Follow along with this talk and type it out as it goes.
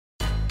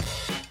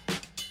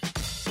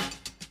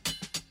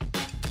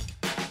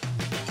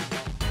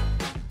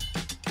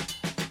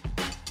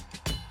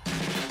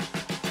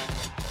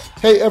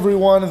Hey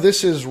everyone,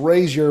 this is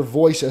Raise Your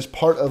Voice as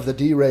part of the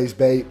D-Rays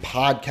Bay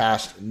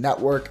podcast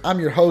network. I'm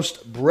your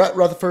host, Brett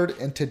Rutherford,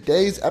 and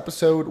today's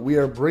episode we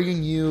are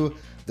bringing you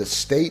the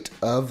state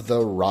of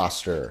the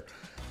roster.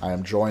 I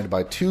am joined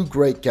by two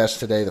great guests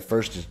today. The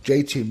first is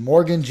JT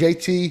Morgan.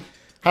 JT,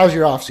 how's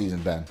your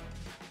offseason been?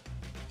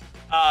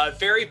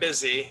 Very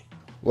busy.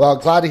 Well,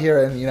 glad to hear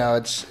it. And,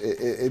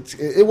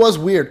 it was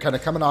weird kind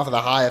of coming off of the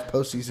high of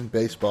postseason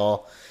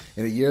baseball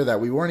in a year that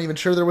we weren't even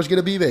sure there was going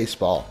to be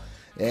baseball.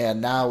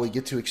 And now we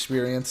get to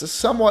experience a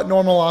somewhat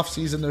normal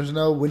offseason. There's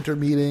no winter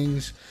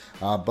meetings,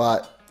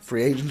 but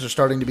free agents are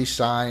starting to be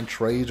signed,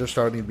 trades are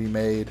starting to be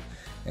made,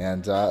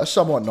 and a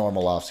somewhat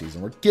normal offseason.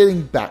 We're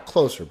getting back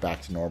to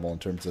normal in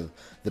terms of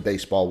the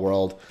baseball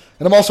world.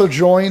 And I'm also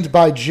joined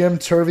by Jim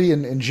Turvey.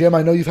 And Jim,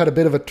 I know you've had a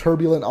bit of a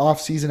turbulent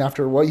offseason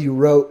after what you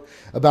wrote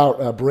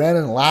about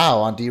Brandon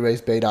Lowe on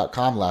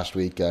draysbay.com last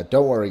week.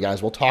 Don't worry,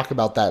 guys. We'll talk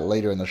about that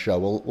later in the show.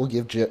 We'll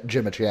give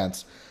Jim a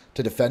chance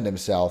to defend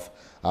himself.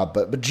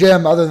 But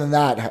Jim, other than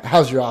that,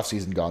 how's your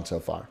offseason gone so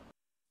far?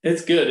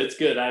 It's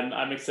good.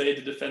 I'm excited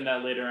to defend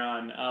that later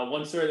on.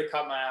 One story that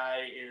caught my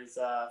eye is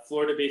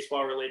Florida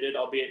baseball related,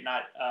 albeit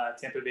not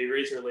Tampa Bay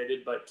Rays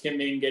related, but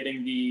Kim Ng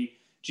getting the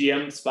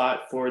GM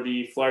spot for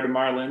the Florida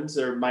Marlins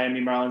or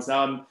Miami Marlins.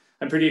 Now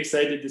I'm pretty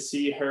excited to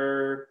see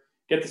her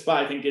get the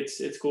spot. I think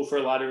it's cool for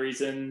a lot of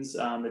reasons.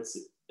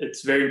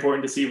 It's very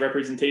important to see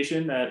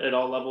representation at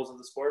all levels of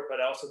the sport, but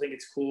I also think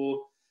it's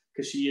cool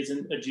because she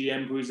isn't a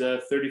GM who's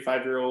a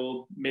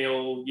 35-year-old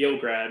male Yale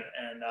grad.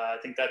 And I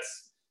think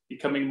that's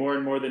becoming more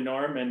and more the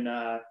norm. And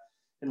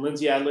in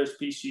Lindsay Adler's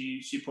piece,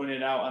 she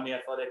pointed out on The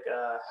Athletic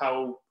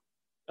how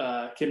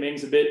Kim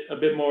Ng's a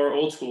bit more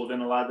old school than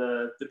a lot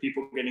of the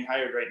people getting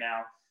hired right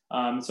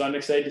now. So I'm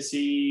excited to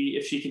see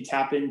if she can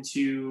tap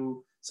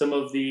into some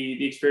of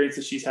the experience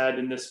that she's had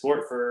in this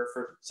sport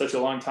for such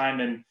a long time.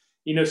 And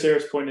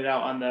Sarah's pointed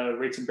out on the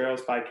Rates and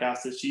Barrels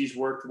podcast that she's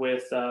worked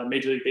with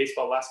Major League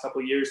Baseball the last couple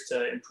of years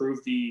to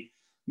improve the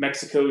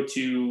Mexico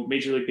to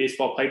Major League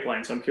Baseball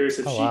pipeline. So I'm curious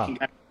if she can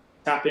kind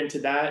of tap into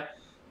that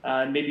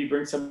and maybe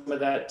bring some of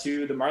that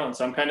to the Marlins.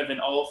 So I'm kind of an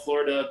all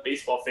Florida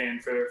baseball fan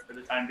for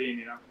the time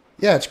being,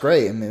 Yeah, it's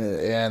great. I mean,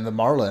 and the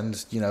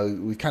Marlins,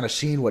 we've kind of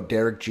seen what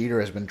Derek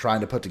Jeter has been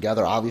trying to put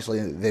together.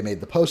 Obviously, they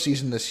made the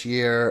postseason this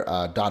year.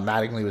 Don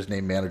Mattingly was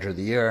named Manager of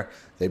the Year.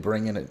 They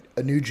bring in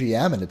a new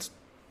GM, and it's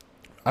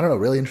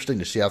really interesting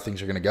to see how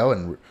things are going to go,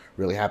 and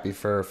really happy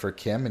for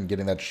Kim and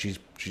getting that she's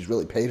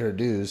really paid her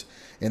dues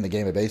in the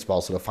game of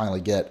baseball. So to finally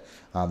get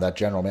that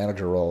general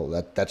manager role,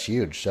 that's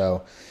huge.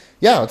 So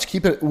yeah, let's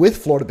keep it with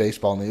Florida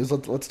baseball news.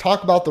 Let's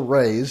talk about the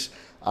Rays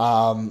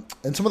and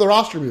some of the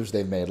roster moves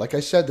they've made. Like I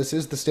said, this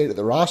is the state of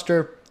the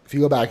roster. If you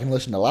go back and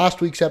listen to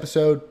last week's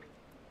episode,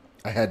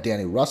 I had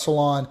Danny Russell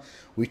on.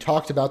 We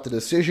talked about the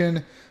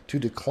decision to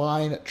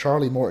decline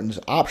Charlie Morton's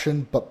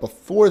option, but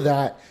before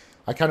that,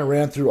 I kind of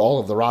ran through all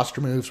of the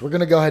roster moves. We're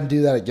going to go ahead and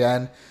do that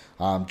again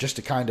just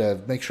to kind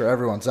of make sure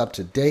everyone's up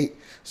to date.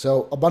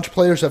 So a bunch of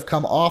players have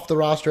come off the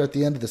roster at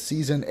the end of the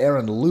season.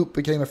 Aaron Loup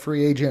became a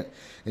free agent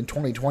in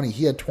 2020.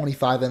 He had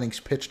 25 innings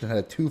pitched and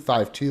had a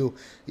 2.52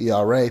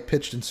 ERA,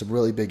 pitched in some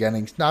really big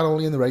innings, not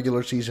only in the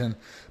regular season,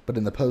 but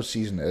in the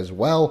postseason as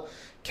well.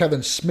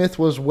 Kevin Smith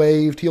was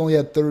waived. He only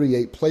had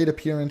 38 plate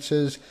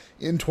appearances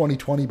in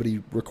 2020, but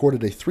he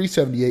recorded a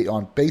 378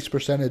 on base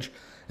percentage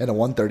and a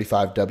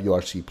 135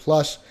 WRC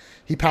plus.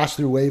 He passed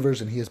through waivers,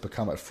 and he has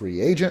become a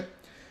free agent.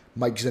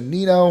 Mike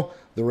Zunino,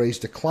 the Rays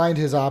declined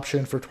his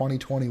option for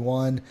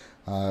 2021.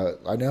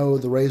 I know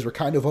the Rays were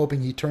kind of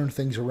hoping he turned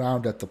things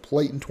around at the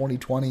plate in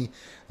 2020,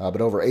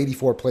 but over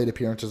 84 plate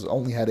appearances,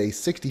 only had a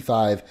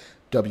 65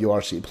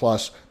 WRC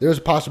plus. There's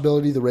a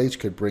possibility the Rays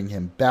could bring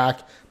him back,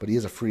 but he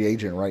is a free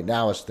agent right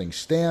now as things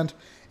stand.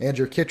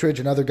 Andrew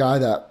Kittredge, another guy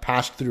that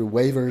passed through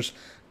waivers,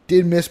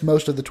 did miss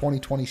most of the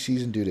 2020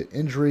 season due to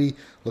injury.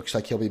 Looks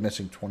like he'll be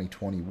missing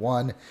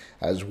 2021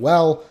 as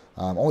well.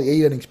 Only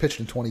 8 innings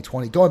pitched in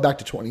 2020. Going back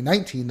to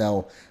 2019,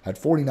 though, had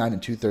 49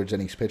 and 2/3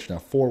 innings pitched and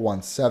a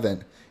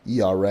 4.17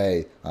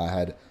 ERA.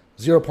 Had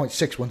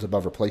 0.6 wins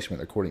above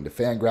replacement, according to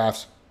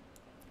Fangraphs.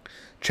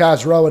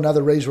 Chaz Rowe,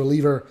 another Rays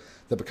reliever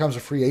that becomes a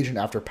free agent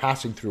after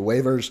passing through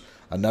waivers.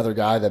 Another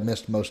guy that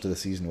missed most of the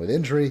season with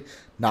injury.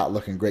 Not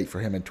looking great for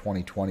him in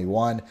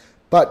 2021.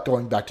 But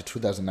going back to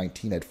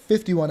 2019, had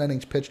 51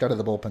 innings pitched out of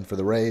the bullpen for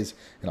the Rays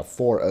and a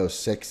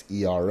 4.06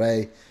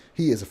 ERA.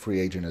 He is a free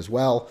agent as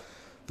well.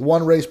 The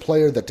one Rays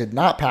player that did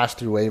not pass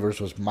through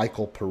waivers was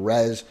Michael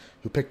Perez,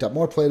 who picked up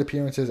more plate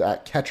appearances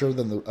at catcher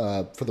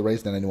for the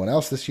Rays than anyone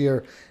else this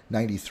year.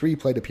 93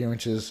 plate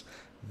appearances.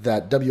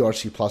 That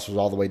WRC plus was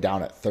all the way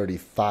down at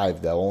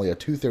 35, though. Only a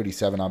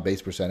 237 on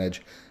base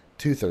percentage,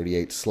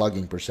 238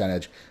 slugging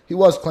percentage. He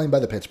was claimed by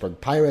the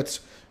Pittsburgh Pirates,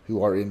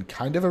 who are in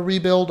kind of a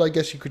rebuild, I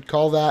guess you could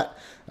call that.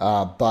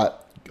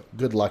 But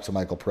good luck to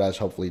Michael Perez.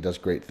 Hopefully he does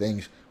great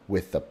things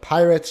with the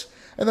Pirates.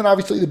 And then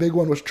obviously the big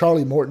one was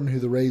Charlie Morton, who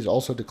the Rays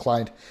also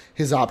declined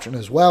his option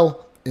as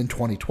well in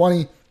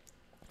 2020.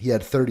 He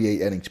had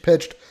 38 innings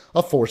pitched,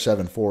 a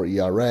 4.74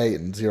 ERA,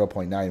 and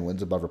 0.9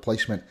 wins above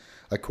replacement,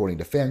 according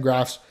to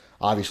Fangraphs.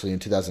 Obviously, in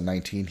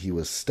 2019, he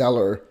was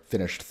stellar,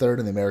 finished third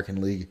in the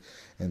American League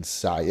in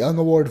Cy Young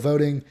Award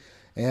voting,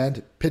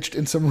 and pitched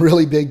in some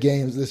really big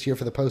games this year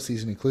for the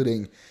postseason,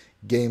 including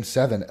Game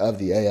 7 of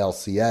the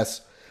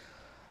ALCS.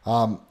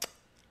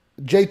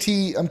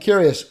 JT, I'm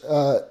curious,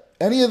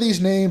 any of these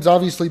names,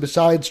 obviously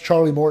besides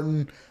Charlie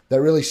Morton, that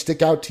really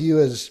stick out to you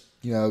as,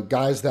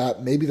 guys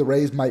that maybe the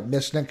Rays might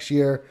miss next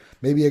year?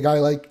 Maybe a guy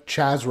like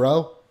Chaz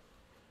Rowe?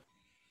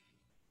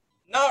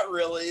 Not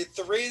really.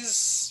 The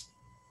Rays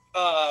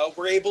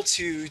were able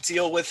to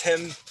deal with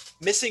him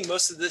missing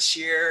most of this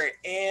year,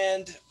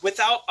 and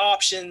without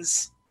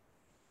options,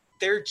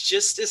 there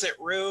just isn't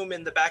room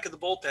in the back of the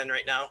bullpen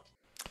right now.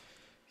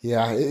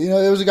 Yeah,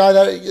 it was a guy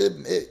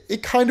that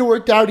it kind of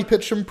worked out. He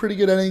pitched some pretty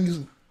good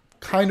innings,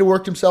 kind of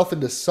worked himself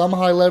into some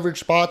high leverage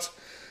spots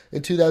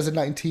in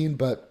 2019,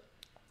 but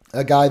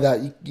a guy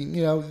that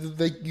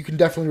you can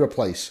definitely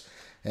replace,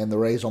 and the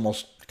Rays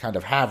almost kind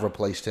of have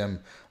replaced him.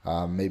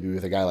 Maybe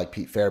with a guy like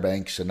Pete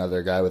Fairbanks,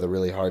 another guy with a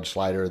really hard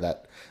slider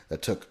that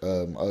took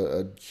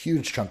a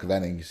huge chunk of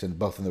innings in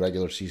both in the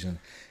regular season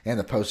and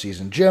the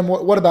postseason. Jim,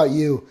 what about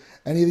you?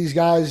 Any of these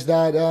guys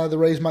that the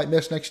Rays might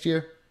miss next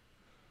year?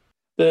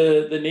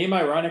 The name,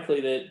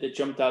 ironically, that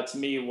jumped out to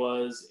me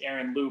was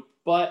Aaron Loup,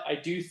 but I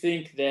do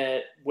think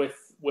that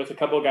with a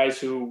couple of guys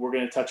who we're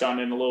going to touch on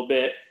in a little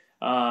bit,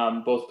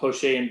 both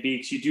Poche and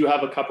Beeks, you do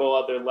have a couple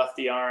other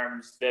lefty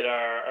arms that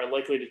are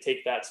likely to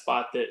take that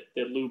spot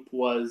that Loup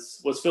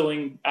was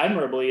filling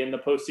admirably in the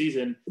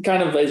postseason.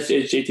 Kind of as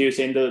JT was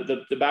saying,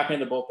 the back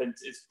end of the bullpen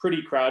is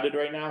pretty crowded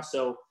right now,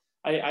 so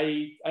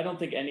I don't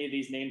think any of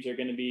these names are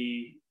going to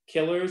be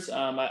killers.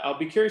 I'll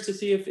be curious to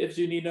see if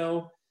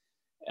Zunino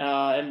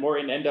and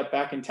Morton end up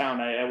back in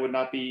town. I would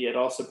not be at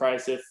all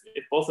surprised if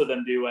both of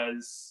them do,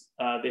 as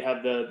they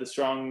have the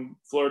strong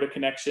Florida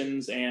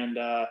connections. And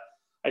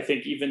I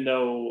think even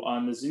though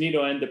on the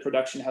Zunino end, the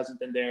production hasn't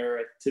been there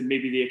to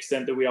maybe the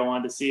extent that we all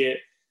wanted to see it,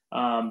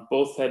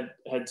 both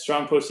had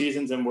strong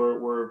postseasons and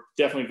were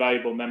definitely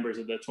valuable members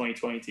of the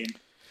 2020 team.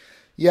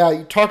 Yeah,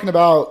 you're talking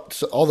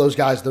about all those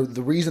guys. The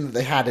reason that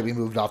they had to be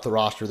moved off the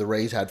roster, the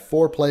Rays had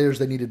 4 players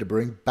they needed to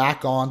bring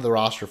back onto the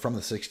roster from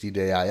the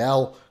 60-day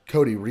IL.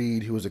 Cody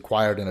Reed, who was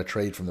acquired in a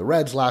trade from the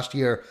Reds last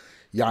year.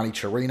 Yanni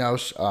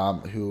Chirinos,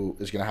 who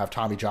is going to have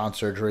Tommy John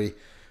surgery.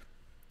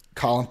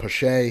 Colin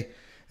Poche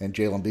and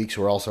Jalen Beeks,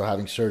 who are also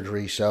having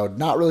surgery. So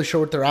not really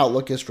sure what their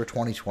outlook is for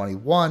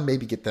 2021.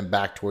 Maybe get them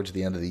back towards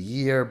the end of the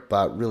year,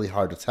 but really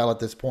hard to tell at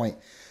this point.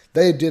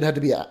 They did have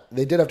to be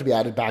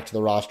added back to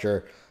the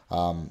roster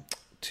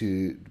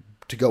to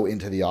go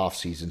into the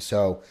offseason.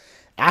 So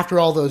after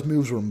all those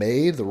moves were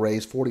made, the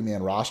Rays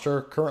 40-man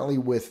roster currently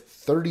with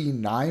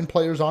 39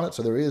 players on it,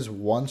 so there is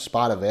one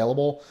spot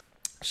available.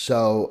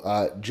 So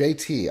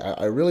JT,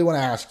 I really want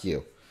to ask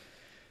you,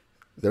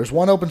 there's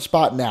one open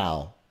spot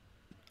now.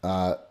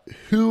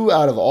 Who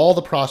out of all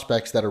the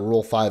prospects that are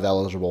Rule 5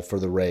 eligible for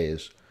the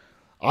Rays,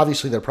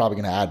 obviously they're probably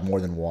going to add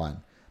more than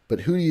one,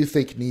 but who do you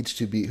think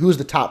who is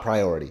the top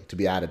priority to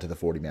be added to the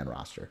 40-man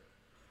roster?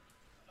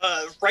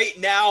 Right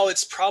now,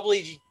 it's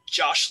probably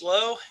Josh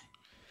Lowe.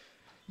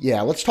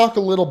 Yeah, let's talk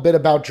a little bit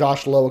about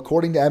Josh Lowe.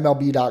 According to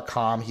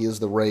MLB.com, he is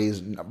the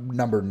Rays'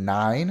 number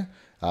 9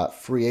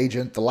 free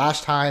agent. The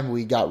last time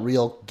we got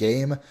real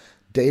game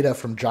data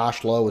from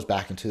Josh Lowe was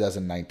back in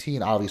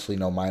 2019. Obviously,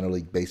 no minor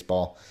league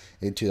baseball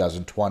in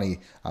 2020.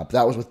 But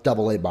that was with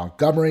Double-A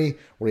Montgomery,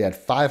 where he had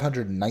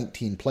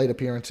 519 plate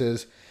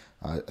appearances,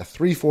 a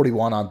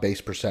 .341 on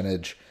base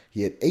percentage.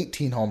 He had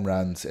 18 home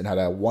runs and had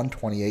a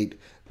 128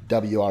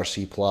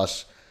 WRC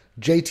plus.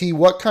 JT,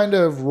 what kind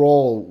of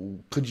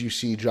role could you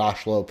see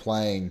Josh Lowe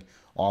playing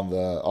on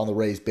the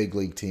Rays big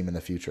league team in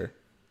the future?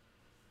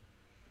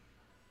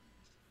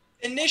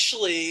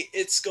 Initially,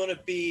 it's going to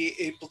be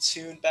a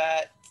platoon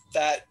bat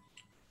that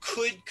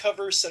could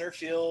cover center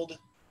field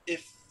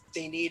if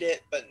they need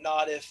it, but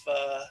not if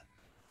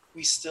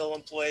we still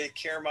employ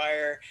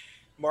Kiermaier,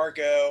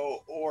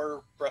 Margot,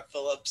 or Brett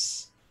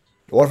Phillips.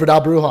 Or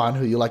Vidal Brujan,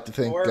 who you like to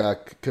think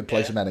could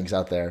play some innings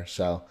out there.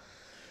 So,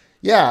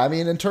 yeah, I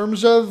mean, in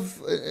terms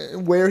of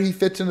where he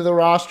fits into the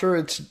roster,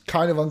 it's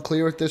kind of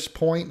unclear at this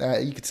point.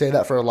 You could say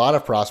that for a lot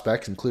of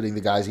prospects, including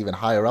the guys even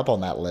higher up on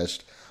that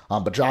list.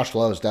 But Josh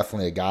Lowe is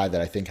definitely a guy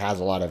that I think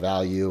has a lot of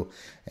value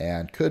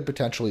and could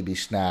potentially be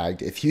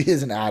snagged if he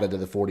isn't added to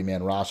the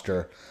 40-man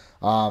roster.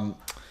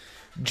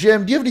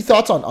 Jim, do you have any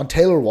thoughts on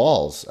Taylor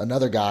Walls,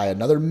 another guy,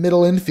 another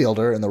middle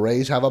infielder, and the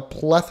Rays have a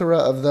plethora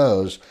of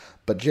those.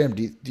 But Jim,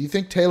 do you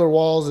think Taylor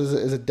Walls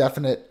is a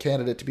definite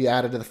candidate to be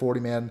added to the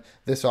 40-man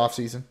this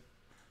offseason?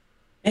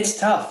 It's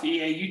tough.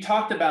 You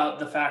talked about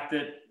the fact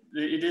that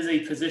it is a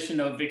position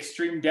of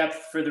extreme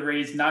depth for the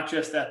Rays, not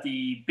just at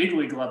the big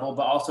league level,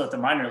 but also at the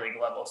minor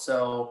league level.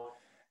 So,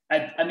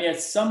 I mean,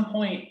 at some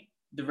point,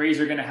 the Rays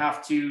are going to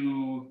have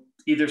to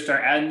either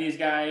start adding these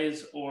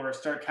guys or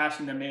start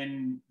cashing them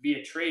in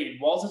via trade.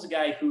 Walls is a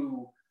guy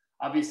who,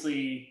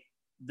 obviously,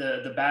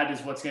 the bat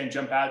is what's going to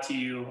jump out to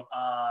you.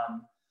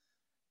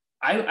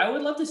 I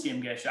would love to see him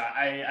get a shot.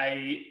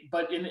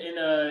 But in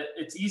a,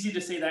 it's easy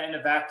to say that in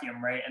a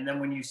vacuum, right? And then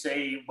when you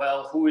say,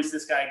 well, who is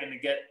this guy going to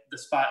get the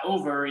spot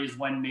over, is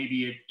when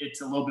maybe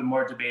it's a little bit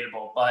more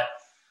debatable. But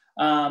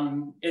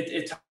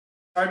it's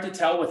hard to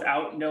tell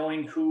without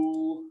knowing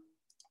who.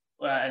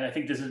 And I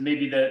think this is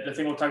maybe the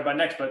thing we'll talk about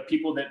next. But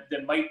people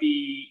that might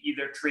be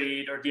either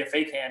trade or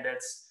DFA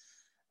candidates.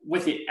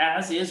 With it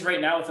as is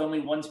right now, with only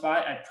one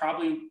spot, I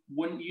probably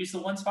wouldn't use the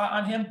one spot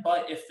on him.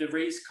 But if the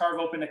Rays carve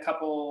open a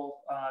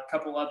couple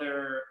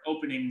other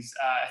openings,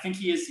 I think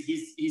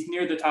he's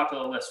near the top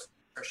of the list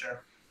for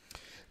sure.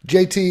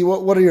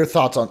 JT, what are your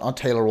thoughts on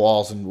Taylor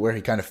Walls and where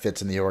he kind of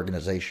fits in the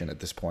organization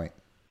at this point?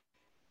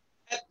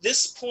 At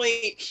this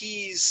point,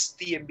 he's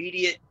the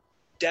immediate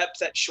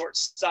depth at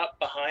shortstop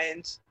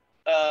behind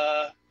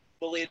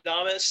Willy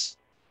Adames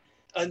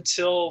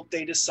until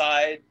they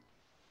decide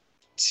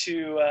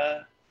to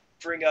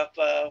bring up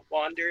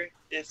Wander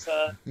if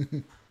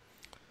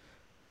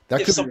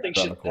something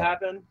should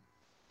happen.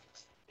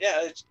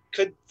 Yeah, it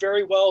could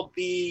very well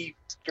be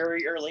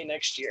very early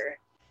next year.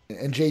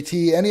 And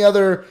JT, any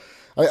other?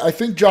 I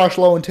think Josh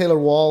Lowe and Taylor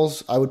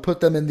Walls, I would put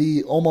them in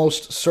the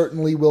almost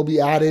certainly will be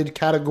added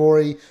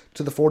category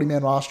to the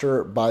 40-man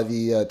roster by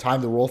the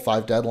time the Rule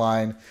 5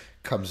 deadline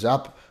comes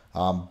up.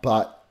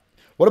 But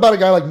what about a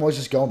guy like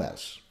Moises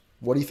Gomez?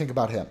 What do you think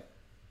about him?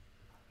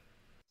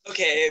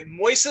 Okay,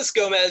 Moises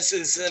Gomez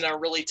is in a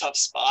really tough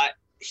spot.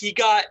 He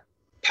got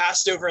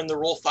passed over in the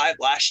Rule 5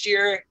 last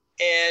year,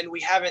 and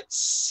we haven't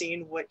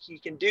seen what he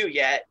can do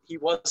yet. He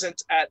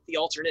wasn't at the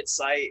alternate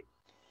site.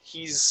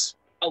 He's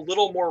a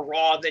little more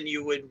raw than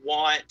you would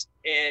want,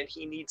 and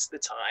he needs the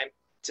time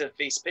to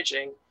face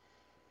pitching.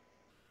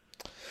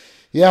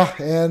 Yeah,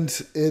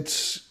 and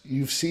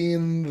you've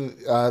seen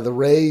the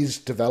Rays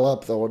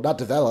develop, or not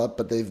develop,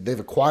 but they've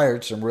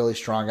acquired some really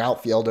strong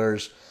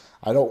outfielders.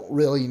 I don't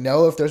really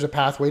know if there's a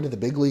pathway to the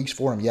big leagues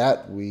for him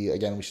yet. We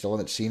still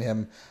haven't seen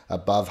him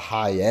above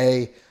high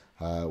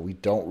A. We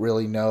don't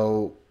really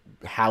know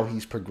how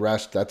he's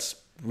progressed. That's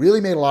really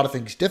made a lot of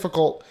things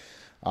difficult.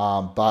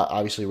 But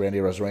obviously Randy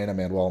Arozarena,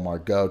 Manuel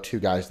Margot, two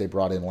guys they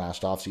brought in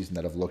last offseason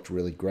that have looked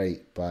really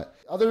great. But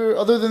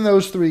other than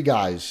those three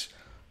guys,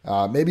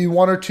 maybe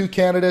one or two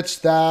candidates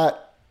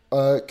that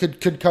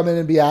could come in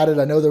and be added.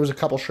 I know there was a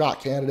couple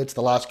shot candidates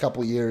the last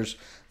couple years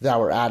that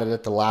were added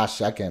at the last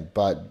second,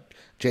 but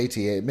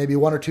JT, maybe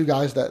one or two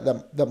guys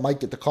that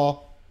might get the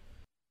call?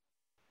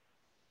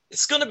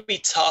 It's going to be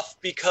tough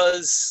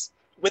because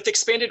with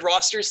expanded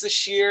rosters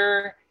this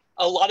year,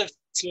 a lot of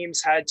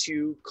teams had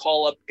to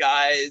call up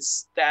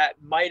guys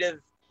that might have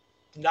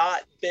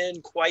not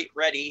been quite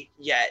ready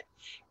yet.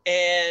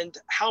 And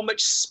how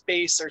much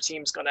space are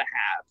teams going to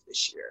have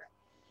this year?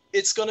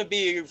 It's going to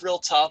be real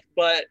tough,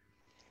 but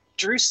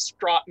Drew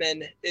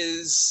Strotman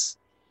is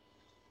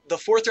the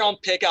 4th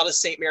round pick out of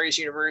St. Mary's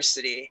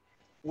University,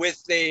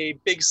 with a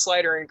big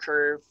slider and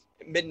curve,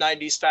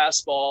 mid-90s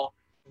fastball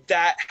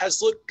that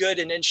has looked good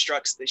in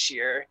instructs this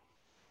year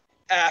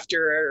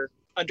after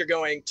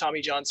undergoing Tommy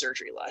John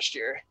surgery last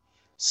year.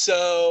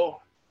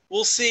 So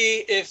we'll see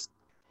if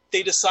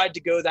they decide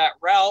to go that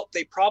route.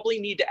 They probably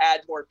need to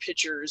add more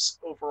pitchers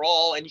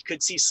overall, and you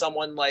could see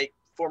someone like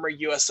former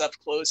USF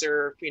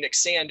closer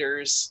Phoenix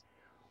Sanders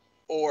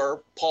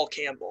or Paul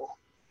Campbell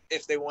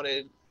if they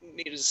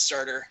needed a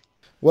starter.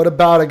 What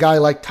about a guy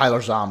like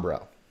Tyler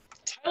Zombro?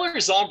 Tyler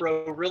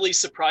Zombro really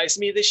surprised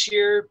me this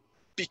year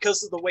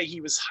because of the way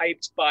he was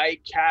hyped by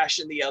Cash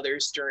and the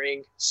others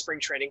during spring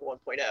training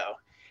 1.0.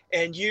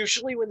 And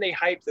usually when they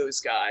hype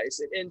those guys,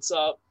 it ends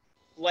up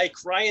like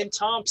Ryan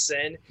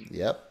Thompson,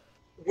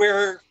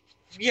 where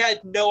we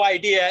had no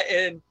idea,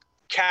 and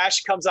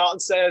Cash comes out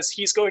and says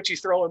he's going to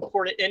throw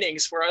important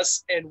innings for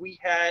us, and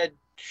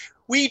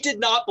we did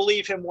not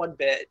believe him one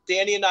bit.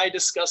 Danny and I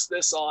discussed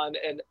this on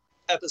an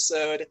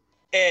episode,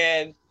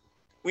 and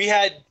we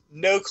had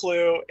no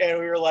clue, and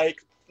we were like,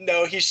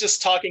 no, he's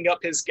just talking up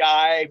his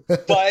guy.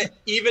 But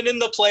even in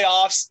the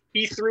playoffs,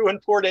 he threw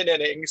important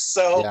innings.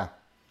 So yeah.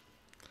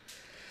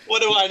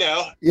 What do I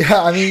know?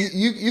 Yeah, I mean,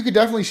 you could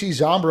definitely see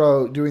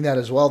Zombro doing that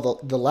as well.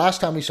 The last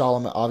time we saw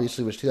him,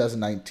 obviously, was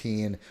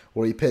 2019,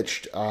 where he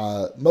pitched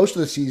most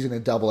of the season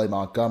in Double-A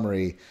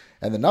Montgomery,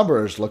 and the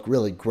numbers look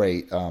really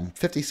great.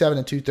 57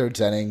 and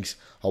 2/3 innings,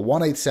 a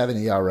 1.87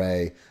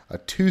 ERA, a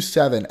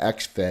 2.7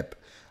 xFIP,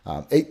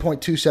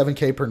 8.27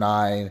 K per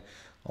nine,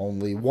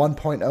 only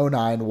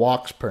 1.09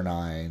 walks per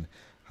nine.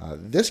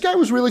 This guy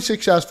was really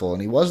successful,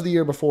 and he was the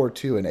year before,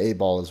 too, in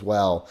A-ball as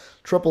well.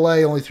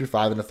 AAA only threw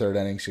 5 1/3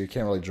 innings, so you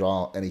can't really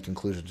draw any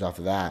conclusions off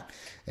of that.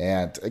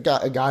 And a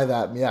guy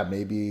that, yeah,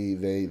 maybe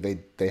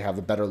they have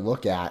a better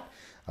look at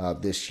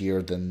this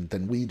year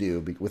than we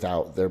do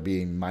without there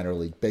being minor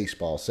league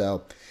baseball.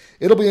 So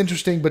it'll be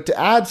interesting. But to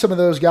add some of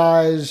those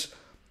guys,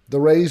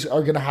 the Rays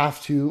are going to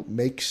have to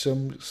make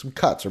some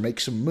cuts or make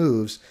some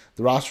moves.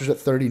 The roster's at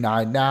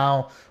 39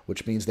 now,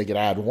 which means they could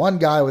add one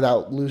guy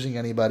without losing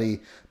anybody.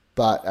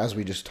 But as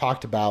we just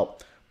talked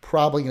about,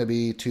 probably going to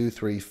be 2,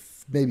 3,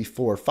 maybe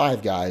 4 or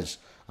 5 guys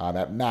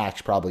at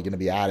max probably going to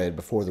be added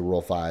before the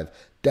Rule 5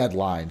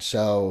 deadline.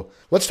 So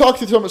let's talk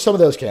through some of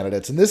those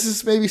candidates. And this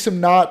is maybe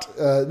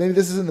maybe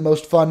this isn't the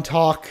most fun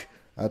talk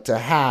to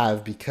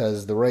have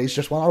because the Rays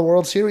just won a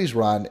World Series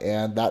run,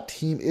 and that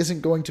team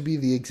isn't going to be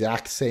the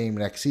exact same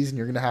next season.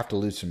 You're going to have to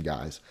lose some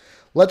guys.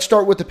 Let's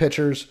start with the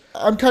pitchers.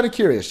 I'm kind of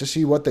curious to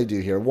see what they do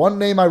here. One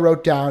name I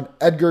wrote down,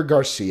 Edgar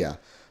Garcia.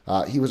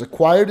 He was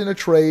acquired in a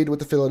trade with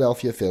the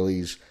Philadelphia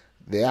Phillies.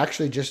 They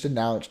actually just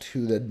announced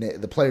who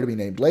the player to be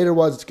named later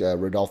was. It's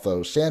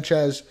Rodolfo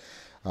Sanchez.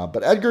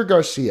 But Edgar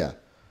Garcia,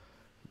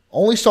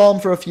 only saw him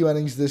for a few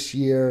innings this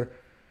year.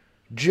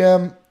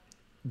 Jim,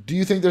 do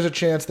you think there's a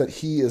chance that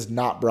he is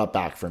not brought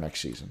back for next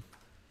season?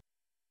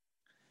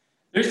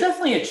 There's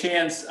definitely a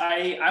chance.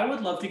 I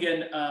would love to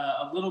get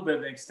a little bit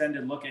of an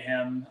extended look at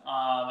him.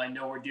 I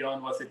know we're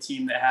dealing with a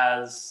team that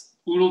has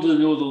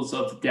oodles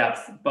of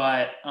depth,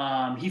 but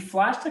he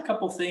flashed a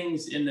couple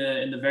things in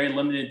the very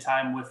limited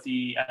time at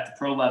the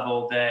pro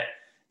level that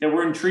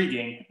were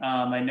intriguing.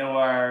 I know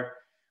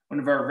one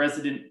of our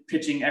resident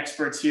pitching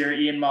experts here,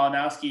 Ian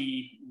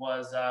Malinowski,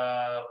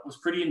 was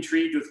pretty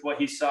intrigued with what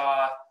he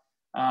saw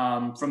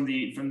from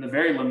the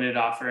very limited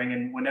offering.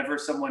 And whenever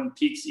someone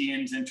piques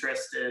Ian's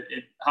interest,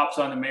 it hops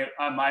on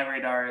my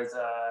radar as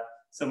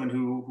someone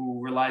who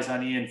relies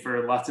on Ian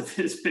for lots of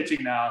his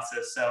pitching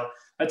analysis. So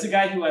that's a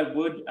guy who I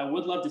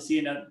would love to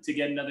see to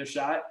get another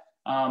shot.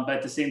 But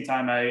at the same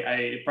time,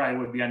 it probably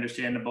would be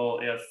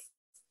understandable if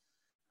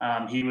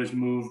he was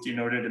moved in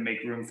order to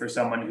make room for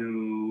someone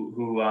who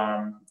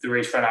the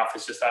Rays front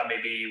office just thought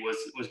maybe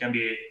was going to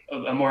be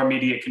a more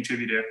immediate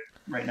contributor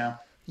right now.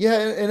 Yeah,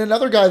 and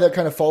another guy that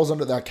kind of falls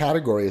under that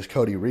category is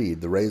Cody Reed.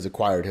 The Rays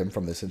acquired him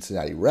from the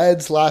Cincinnati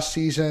Reds last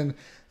season,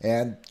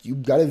 and you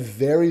got a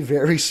very,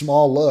 very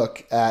small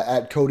look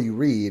at Cody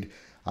Reed.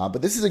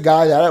 But this is a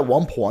guy that at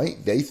one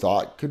point they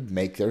thought could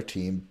make their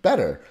team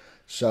better.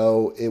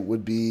 So it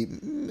would be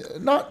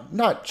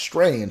not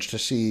strange to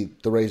see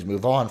the Rays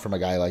move on from a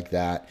guy like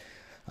that.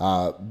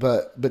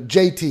 But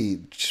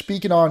JT,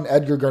 speaking on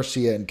Edgar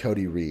Garcia and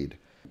Cody Reed,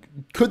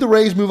 could the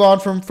Rays move on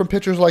from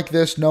pitchers like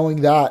this,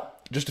 knowing that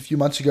just a few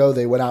months ago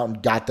they went out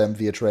and got them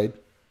via trade?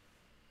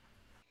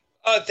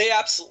 They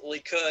absolutely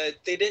could.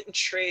 They didn't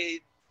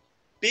trade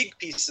big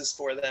pieces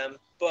for them,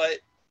 but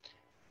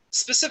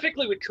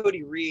specifically with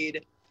Cody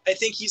Reed, I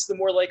think he's the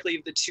more likely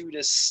of the two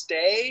to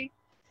stay.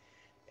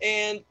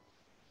 And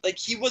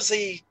he was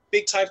a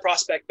big time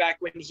prospect back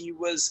when he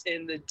was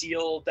in the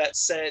deal that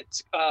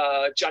sent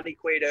Johnny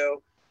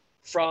Cueto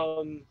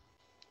from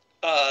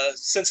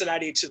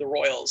Cincinnati to the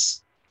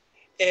Royals.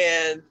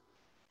 And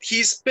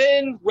he's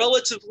been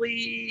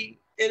relatively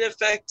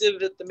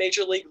ineffective at the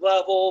major league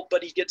level,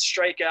 but he gets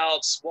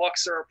strikeouts,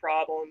 walks are a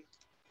problem.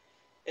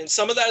 And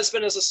some of that has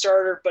been as a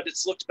starter, but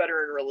it's looked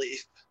better in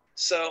relief.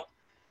 So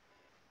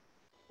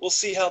we'll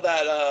see how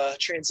that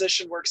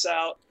transition works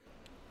out.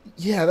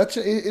 Yeah, it's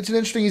an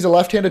interesting. He's a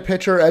left-handed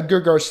pitcher.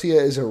 Edgar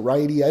Garcia is a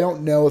righty. I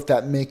don't know if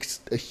that makes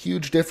a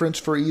huge difference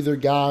for either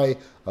guy.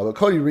 But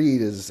Cody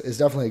Reed is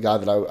definitely a guy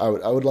that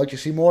I would like to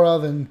see more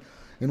of, and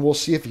we'll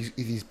see if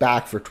he's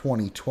back for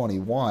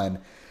 2021.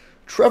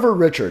 Trevor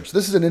Richards,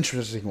 this is an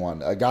interesting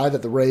one. A guy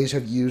that the Rays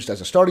have used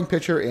as a starting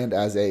pitcher and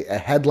as a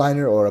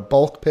headliner or a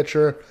bulk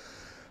pitcher.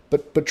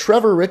 But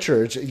Trevor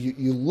Richards,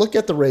 you look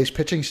at the Rays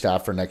pitching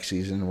staff for next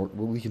season,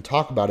 we can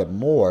talk about it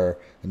more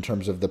in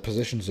terms of the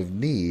positions of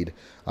need.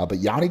 But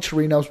Yanni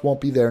Chirinos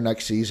won't be there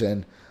next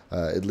season.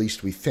 At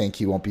least we think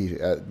he won't be.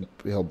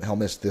 He'll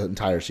miss the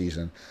entire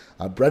season.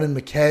 Brendan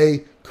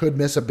McKay could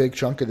miss a big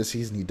chunk of the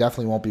season. He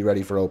definitely won't be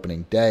ready for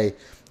opening day.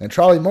 And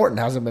Charlie Morton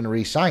hasn't been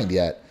re-signed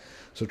yet.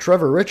 So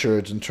Trevor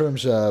Richards, in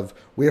terms of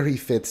where he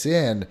fits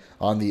in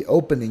on the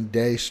opening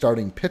day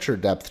starting pitcher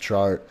depth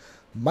chart,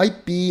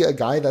 might be a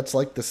guy that's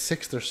like the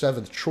 6th or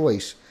 7th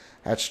choice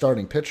at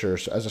starting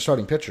pitchers as a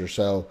starting pitcher.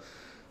 So,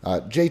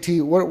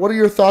 JT, what are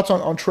your thoughts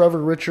on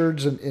Trevor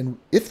Richards, and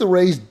if the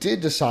Rays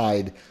did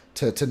decide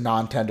to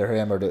non-tender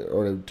him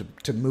or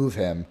to move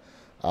him,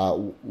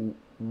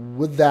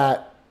 would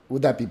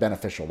that be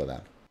beneficial to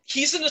them?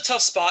 He's in a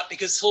tough spot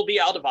because he'll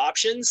be out of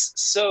options.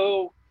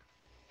 So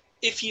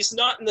if he's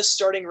not in the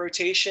starting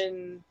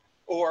rotation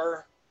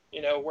or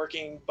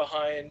working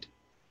behind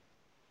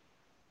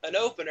an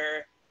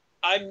opener,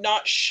 I'm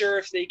not sure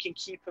if they can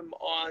keep him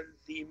on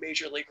the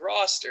major league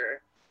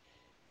roster.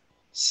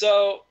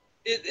 So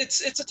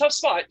it's a tough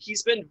spot.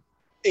 He's been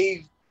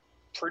a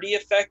pretty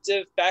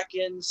effective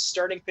back-end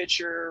starting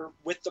pitcher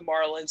with the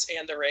Marlins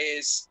and the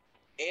Rays,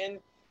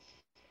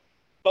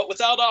 but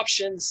without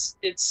options,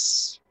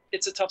 it's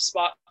a tough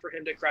spot for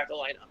him to crack a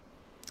lineup.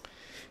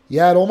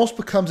 Yeah, it almost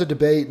becomes a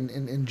debate,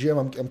 and Jim,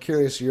 I'm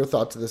curious of your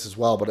thoughts of this as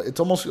well, but it's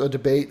almost a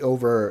debate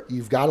over,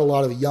 you've got a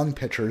lot of young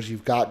pitchers.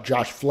 You've got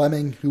Josh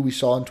Fleming, who we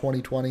saw in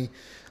 2020,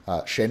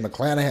 Shane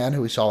McClanahan,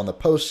 who we saw in the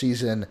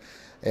postseason,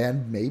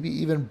 and maybe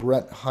even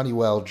Brent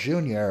Honeywell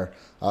Jr.,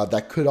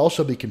 that could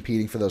also be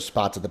competing for those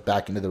spots at the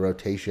back end of the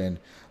rotation.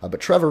 But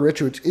Trevor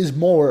Richards is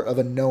more of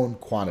a known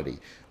quantity.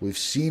 We've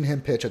seen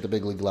him pitch at the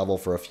big league level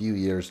for a few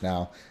years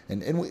now,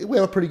 and we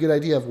have a pretty good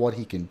idea of what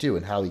he can do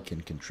and how he can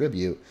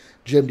contribute.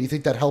 Jim, do you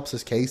think that helps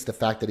his case, the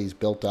fact that he's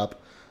built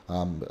up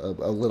a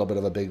little bit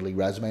of a big league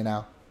resume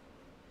now?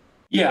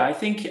 Yeah, I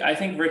think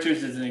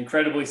Richards is an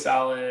incredibly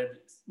solid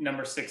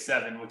number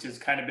 6-7, which has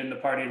kind of been the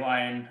party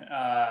line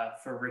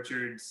for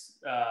Richards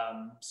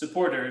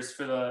supporters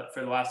for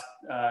the last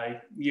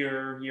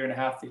year and a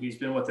half that he's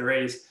been with the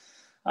Rays.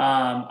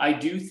 I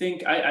do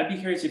think I'd be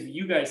curious if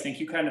you guys think,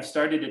 you kind of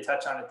started to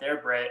touch on it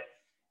there, Brett.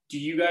 Do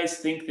you guys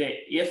think that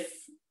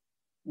if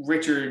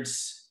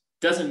Richards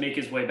doesn't make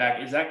his way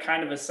back, is that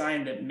kind of a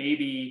sign that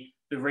maybe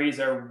the Rays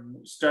are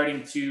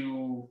starting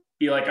to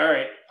be like, all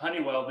right,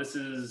 Honeywell,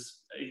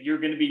 you're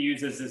going to be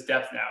used as this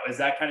depth now? Is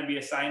that kind of be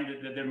a sign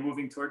that they're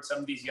moving towards some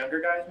of these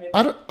younger guys? Maybe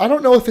I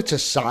don't know if it's a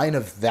sign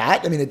of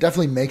that. I mean, it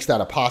definitely makes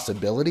that a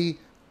possibility.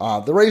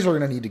 The Rays are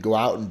going to need to go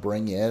out and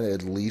bring in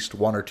at least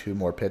one or two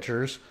more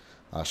pitchers,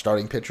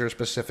 starting pitchers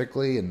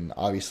specifically, and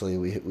obviously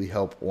we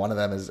hope one of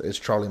them is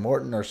Charlie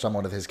Morton or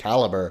someone of his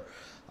caliber.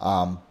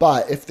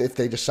 But if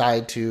they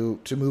decide to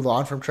move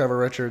on from Trevor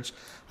Richards,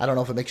 I don't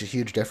know if it makes a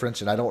huge difference,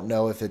 and I don't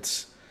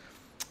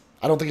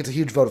think it's a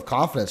huge vote of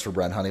confidence for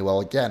Brent Honeywell.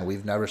 Again,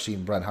 we've never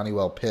seen Brent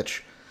Honeywell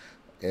pitch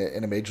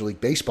in a Major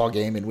League Baseball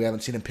game, and we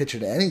haven't seen him pitch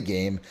in any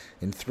game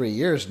in 3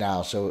 years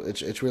now. So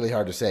it's really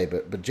hard to say.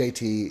 But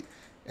JT,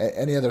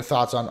 any other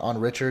thoughts on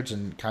Richards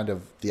and kind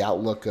of the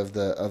outlook of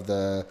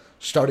the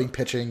starting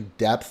pitching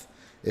depth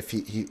if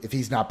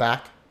he's not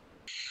back?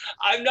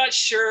 I'm not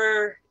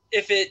sure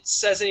if it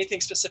says anything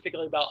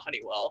specifically about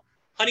Honeywell.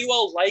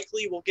 Honeywell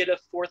likely will get a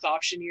fourth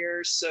option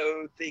year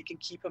so they can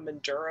keep him in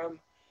Durham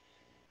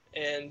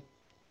and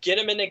get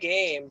him in a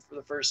game for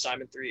the first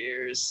time in 3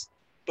 years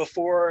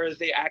before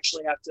they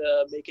actually have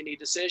to make any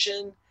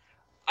decision.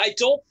 I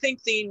don't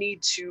think they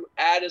need to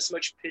add as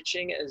much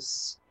pitching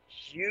as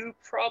you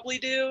probably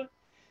do,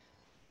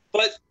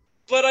 but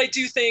I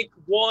do think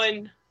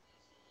one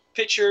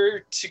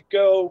pitcher to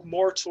go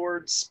more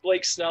towards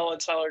Blake Snell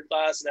and Tyler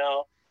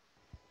Glasnow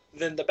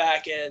than the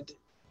back end,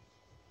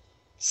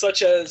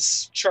 such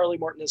as Charlie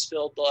Morton has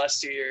filled the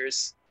last 2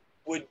 years,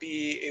 would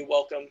be a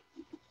welcome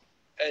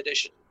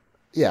addition.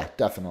 Yeah,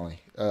 definitely.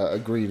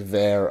 Agreed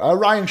there.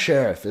 Ryan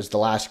Sheriff is the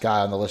last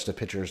guy on the list of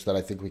pitchers that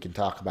I think we can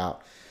talk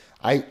about.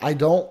 I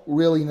don't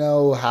really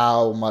know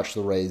how much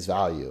the Rays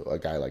value a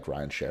guy like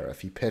Ryan Sheriff.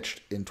 He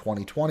pitched in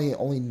 2020,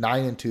 only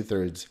 9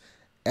 2/3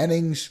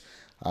 innings,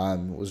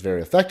 was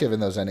very effective in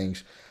those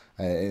innings,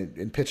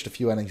 and pitched a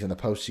few innings in the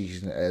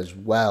postseason as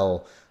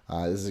well.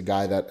 This is a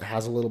guy that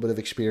has a little bit of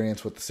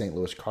experience with the St.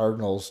 Louis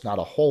Cardinals, not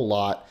a whole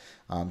lot,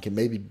 can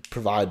maybe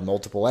provide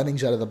multiple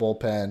innings out of the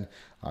bullpen.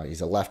 He's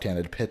a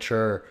left-handed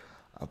pitcher.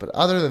 But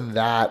other than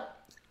that,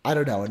 I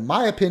don't know. In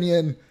my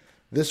opinion,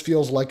 this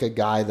feels like a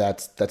guy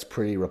that's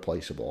pretty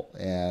replaceable.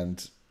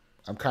 And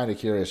I'm kind of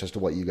curious as to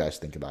what you guys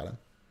think about him.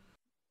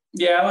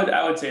 Yeah,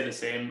 I would say the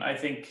same. I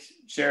think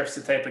Sheriff's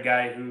the type of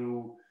guy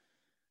who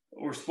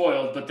we're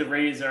spoiled, but the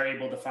Rays are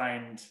able to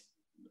find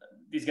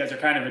these guys are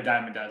kind of a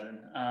dime a dozen.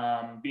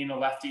 Being a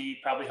lefty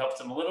probably helps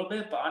them a little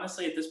bit, but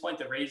honestly, at this point,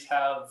 the Rays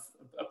have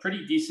a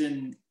pretty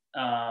decent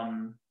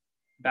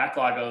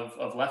backlog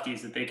of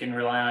lefties that they can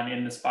rely on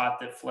in the spot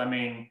that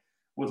Fleming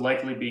would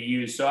likely be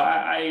used. So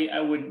I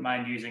wouldn't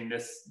mind using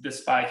this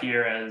spot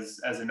here as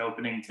an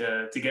opening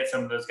to get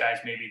some of those guys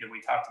maybe that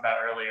we talked about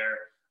earlier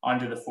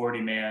onto the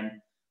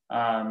 40-man,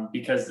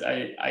 because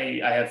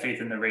I have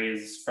faith in the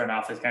Rays front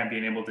office kind of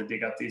being able to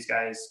dig up these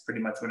guys pretty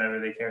much whenever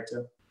they care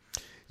to.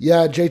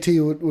 Yeah,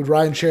 JT, would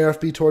Ryan Sheriff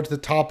be towards the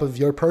top of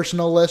your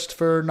personal list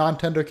for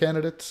non-tender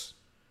candidates?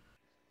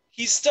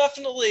 He's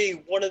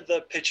definitely one of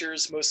the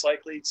pitchers most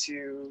likely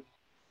to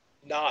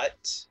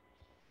not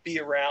be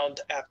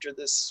around after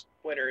this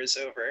winter is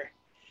over.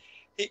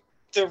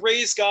 The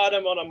Rays got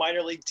him on a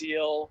minor league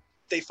deal.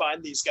 They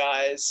find these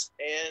guys,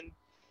 and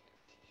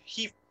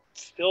he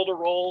filled a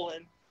role,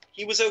 and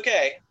he was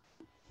okay.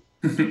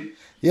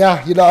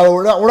 Yeah,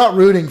 we're not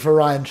rooting for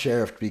Ryan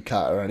Sheriff to be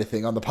cut or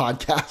anything on the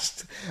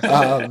podcast.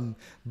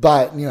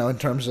 But, in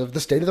terms of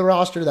the state of the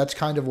roster, that's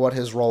kind of what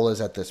his role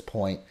is at this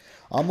point.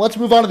 Let's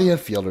move on to the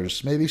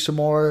infielders. Maybe some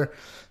more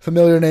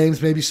familiar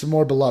names, maybe some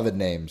more beloved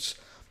names.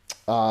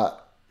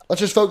 Let's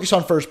just focus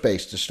on first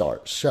base to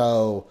start.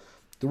 So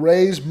the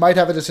Rays might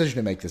have a decision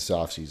to make this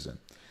offseason.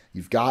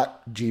 You've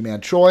got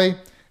Ji-Man Choi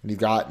and you've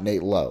got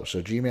Nate Lowe.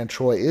 So Ji-Man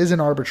Choi is in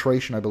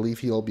arbitration. I believe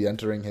he'll be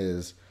entering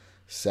his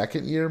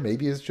second year.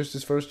 Maybe it's just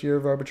his first year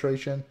of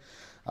arbitration.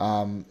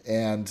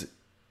 And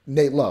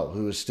Nate Lowe,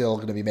 who is still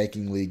going to be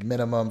making league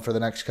minimum for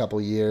the next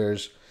couple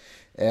years.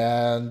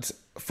 And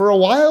for a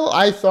while,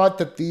 I thought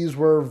that these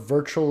were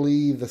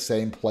virtually the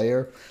same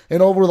player.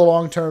 And over the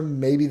long term,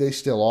 maybe they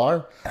still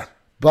are.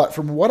 But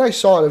from what I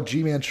saw of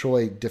Ji-Man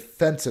Choi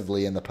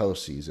defensively in the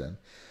postseason,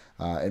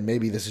 and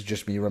maybe this is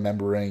just me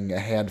remembering a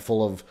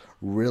handful of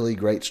really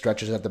great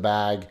stretches at the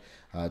bag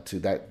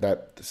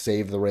that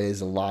saved the Rays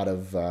a lot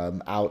of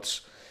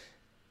outs,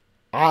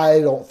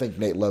 I don't think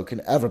Nate Lowe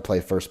can ever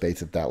play first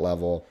base at that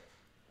level.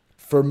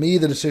 For me,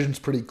 the decision's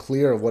pretty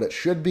clear of what it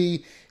should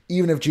be.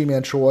 Even if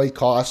Ji-Man Choi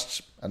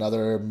costs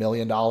another $1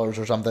 million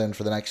or something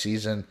for the next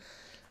season,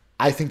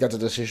 I think that's a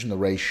decision the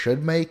Rays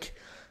should make,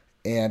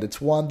 and it's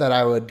one that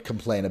I would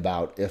complain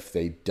about if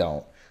they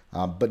don't.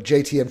 But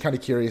JT, I'm kind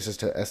of curious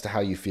as to how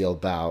you feel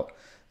about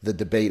the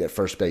debate at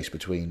first base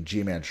between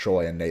Ji-Man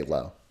Choi and Nate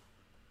Lowe.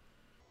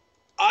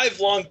 I've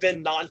long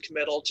been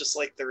non-committal, just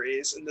like the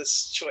Rays in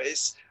this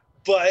choice,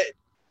 but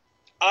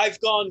I've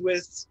gone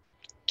with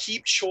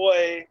keep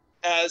Choi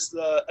as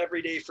the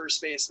everyday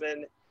first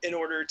baseman in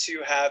order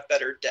to have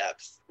better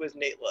depth with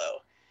Nate Lowe.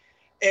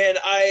 And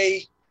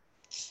I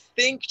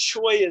think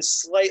Choi is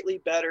slightly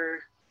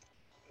better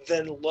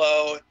than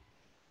Lowe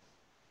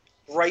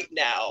right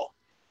now.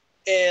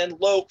 And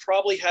Lowe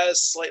probably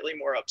has slightly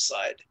more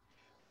upside.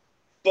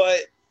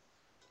 But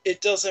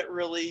it doesn't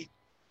really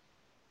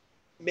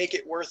make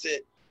it worth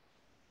it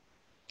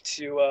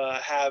to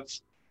have,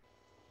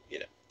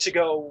 to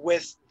go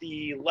with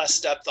the less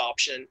depth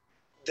option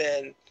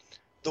than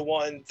the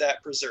one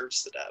that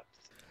preserves the depth.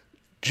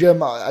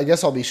 Jim, I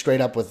guess I'll be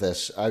straight up with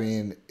this. I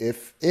mean,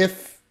 if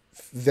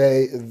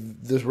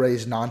this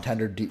Rays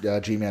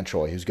non-tendered Ji-Man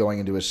Choi, who's going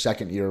into his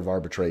second year of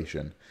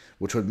arbitration,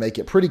 which would make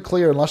it pretty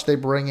clear unless they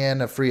bring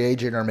in a free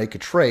agent or make a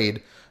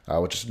trade,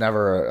 which is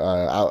never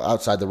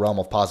outside the realm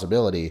of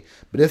possibility.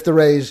 But if the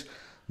Rays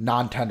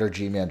non-tender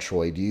Ji-Man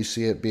Choi, do you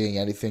see it being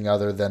anything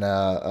other than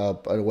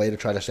a way to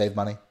try to save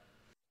money?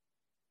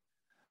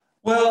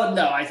 Well,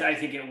 no, I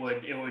think it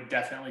would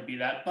definitely be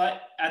that.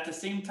 But at the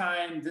same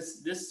time,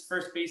 this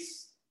first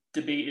base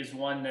debate is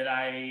one that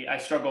I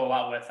struggle a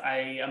lot with.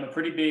 I'm a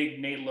pretty big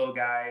Nate Lowe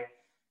guy.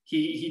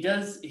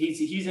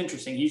 He's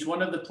interesting. He's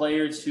one of the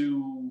players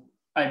who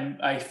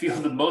I feel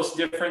the most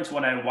difference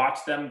when I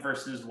watch them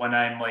versus when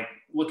I'm like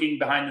looking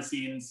behind the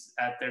scenes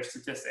at their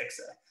statistics.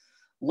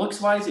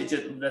 Looks wise,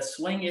 the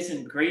swing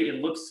isn't great.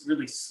 It looks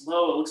really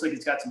slow. It looks like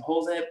it's got some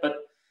holes in it,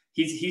 but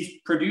he's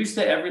produced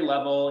at every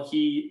level.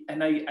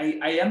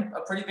 I am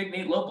a pretty big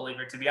Nate Lowe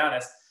believer, to be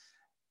honest.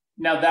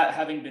 Now, that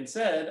having been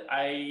said,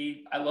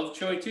 I love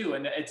Choi too,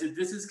 and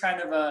this is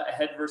kind of a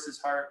head versus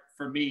heart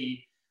for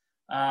me.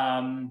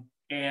 And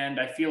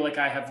I feel like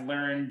I have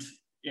learned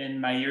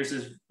in my years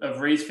of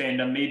Rays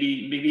fandom,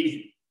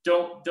 maybe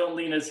don't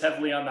lean as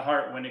heavily on the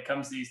heart when it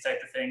comes to these type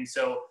of things.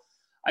 So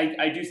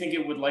I do think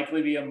it would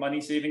likely be a money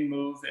saving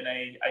move, and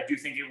I do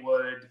think it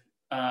would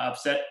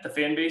upset the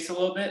fan base a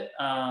little bit.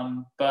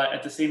 But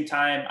at the same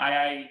time,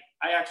 I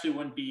actually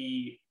wouldn't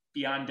be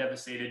beyond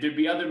devastated. There'd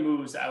be other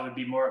moves I would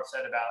be more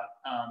upset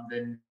about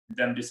than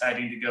them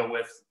deciding to go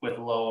with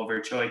Lowe over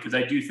Choi, because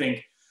I do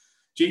think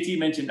JT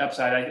mentioned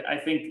upside. I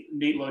think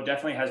Nate Lowe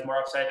definitely has more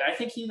upside. I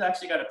think he's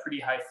actually got a pretty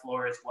high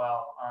floor as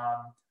well.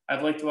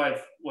 I've liked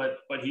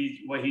what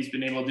he's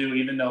been able to do,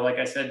 even though, like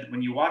I said,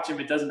 when you watch him,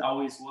 it doesn't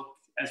always look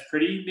as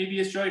pretty maybe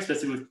as Choi,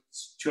 especially with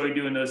Choi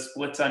doing those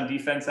splits on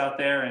defense out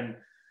there and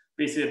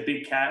basically a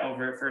big cat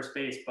over at first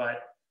base.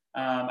 But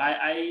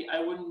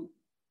I wouldn't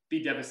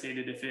be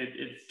devastated if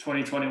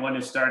 2021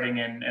 is starting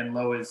and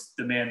Lowe is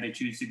the man they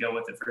choose to go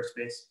with at first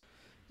base.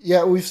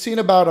 Yeah, we've seen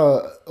about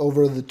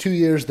over the 2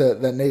 years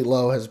that Nate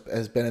Lowe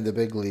has been in the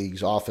big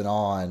leagues off and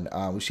on.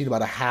 We've seen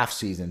about a half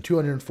season,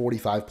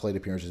 245 plate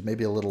appearances,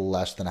 maybe a little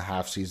less than a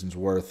half season's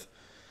worth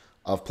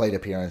of plate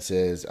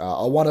appearances.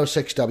 A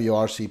 106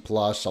 WRC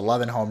plus,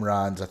 11 home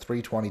runs, a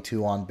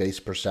 322 on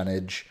base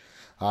percentage.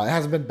 It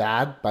hasn't been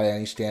bad by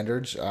any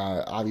standards.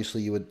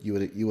 Obviously, you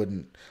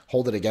wouldn't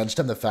hold it against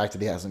him, the fact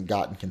that he hasn't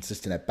gotten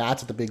consistent at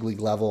bats at the big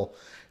league level.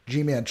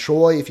 Ji-Man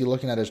Choi, if you're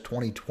looking at his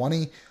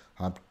 2020.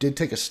 Did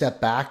take a step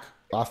back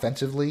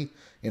offensively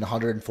in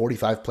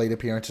 145 plate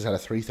appearances, had a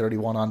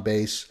 331 on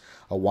base,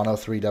 a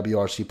 103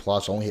 WRC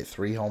plus, only hit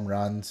 3 home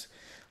runs.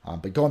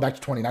 But going back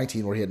to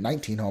 2019, where he had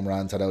 19 home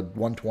runs, had a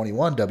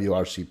 121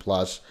 WRC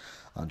plus,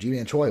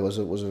 Ji-Man Choi was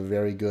a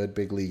very good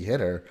big league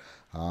hitter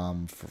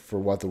for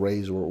what the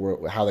Rays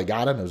were, how they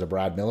got him. It was a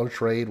Brad Miller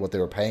trade, what they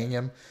were paying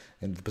him,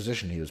 and the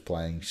position he was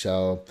playing.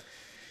 So,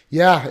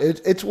 yeah,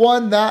 it's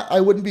one that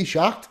I wouldn't be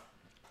shocked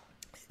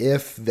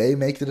if they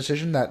make the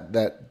decision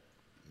that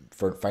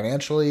for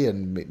financially,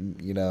 and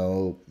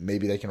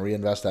maybe they can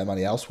reinvest that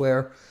money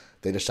elsewhere.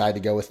 They decide to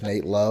go with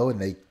Nate Lowe and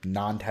they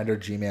non-tender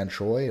Ji-Man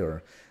Choi,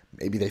 or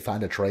maybe they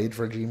find a trade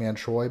for Ji-Man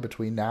Choi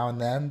between now and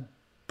then.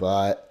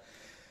 But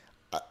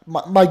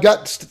my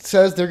gut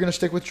says they're going to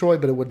stick with Choi,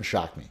 but it wouldn't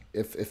shock me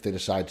if they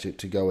decide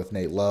to go with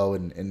Nate Lowe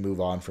and move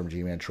on from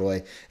Ji-Man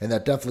Choi, and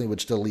that definitely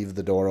would still leave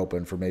the door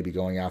open for maybe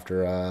going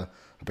after a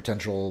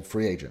potential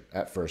free agent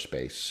at first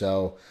base.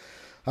 So.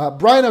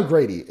 Brian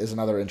O'Grady is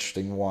another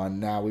interesting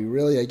one. Now, we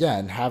really,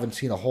 again, haven't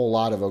seen a whole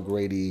lot of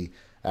O'Grady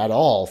at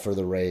all for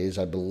the Rays.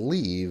 I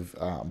believe,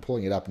 I'm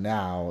pulling it up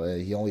now,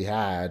 he only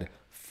had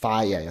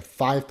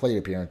five plate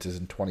appearances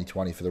in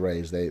 2020 for the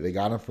Rays. They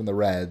got him from the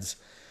Reds.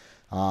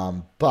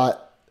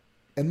 But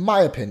in my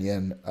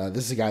opinion,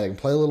 this is a guy that can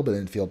play a little bit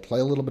infield,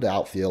 play a little bit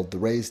outfield. The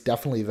Rays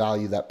definitely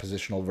value that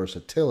positional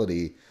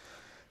versatility,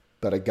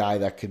 but a guy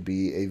that could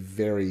be a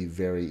very,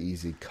 very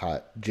easy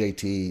cut.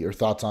 JT, your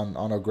thoughts on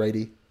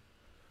O'Grady?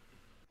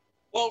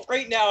 Well,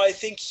 right now, I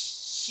think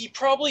he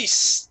probably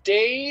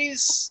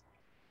stays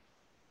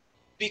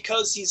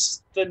because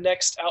he's the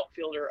next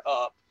outfielder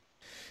up.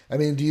 I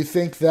mean, do you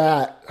think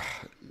the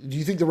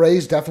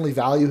Rays definitely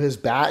value his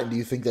bat, and do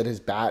you think that his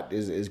bat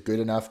is good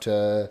enough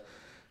to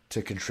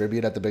to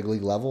contribute at the big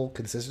league level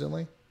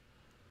consistently?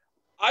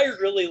 I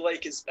really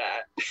like his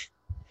bat.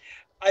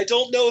 I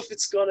don't know if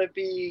it's going to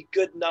be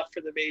good enough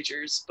for the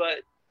majors, but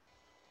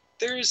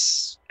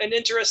there's an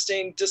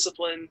interesting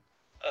discipline.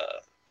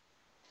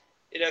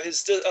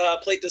 His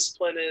plate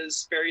discipline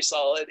is very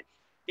solid.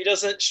 He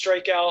doesn't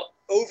strike out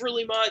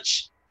overly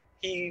much.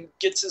 He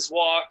gets his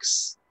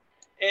walks,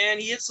 and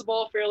he hits the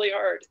ball fairly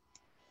hard.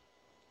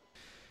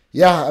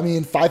 Yeah, I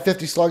mean,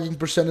 550 slugging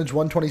percentage,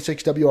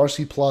 126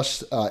 WRC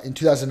plus in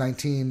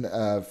 2019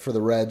 for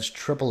the Reds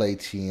AAA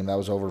team. That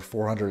was over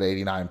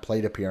 489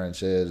 plate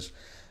appearances.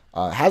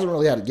 Hasn't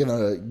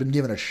really been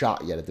given a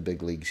shot yet at the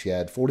big leagues. He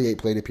had 48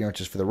 plate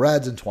appearances for the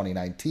Reds in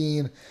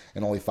 2019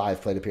 and only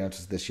 5 plate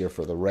appearances this year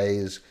for the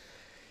Rays.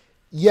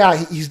 Yeah,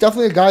 he's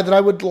definitely a guy that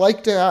I would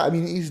like to have. I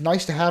mean, he's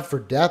nice to have for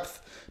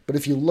depth, but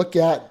if you look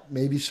at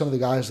maybe some of the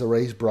guys the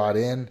Rays brought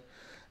in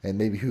and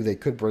maybe who they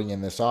could bring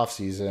in this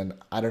offseason,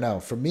 I don't know.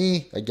 For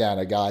me, again,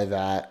 a guy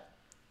that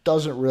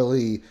doesn't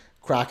really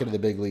crack into the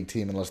big league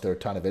team unless there are a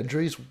ton of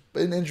injuries,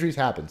 and injuries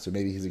happen, so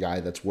maybe he's a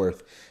guy that's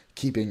worth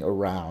keeping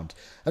around.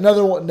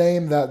 Another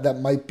name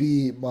that might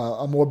be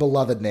a more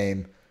beloved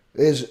name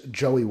is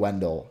Joey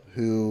Wendle,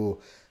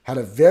 who had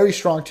a very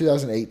strong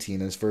 2018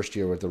 in his first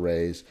year with the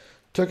Rays,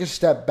 took a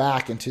step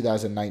back in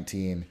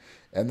 2019,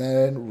 and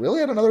then really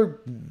had another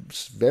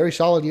very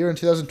solid year in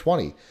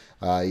 2020.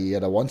 He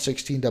had a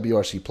 116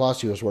 WRC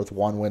plus. He was worth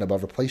 1 win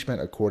above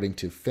replacement according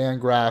to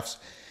Fangraphs,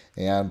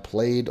 and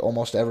played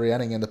almost every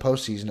inning in the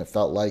postseason, it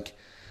felt like,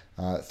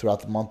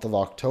 throughout the month of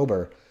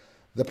October.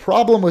 The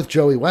problem with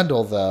Joey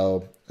Wendle,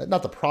 though,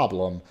 not the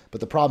problem, but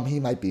the problem he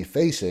might be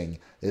facing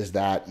is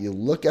that you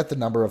look at the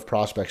number of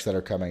prospects that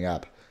are coming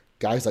up,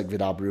 guys like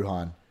Vidal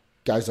Brujan,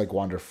 guys like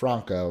Wander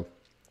Franco,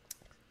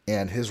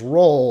 and his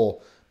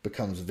role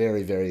becomes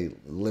very, very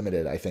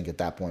limited, I think, at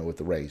that point with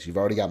the Rays. You've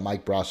already got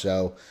Mike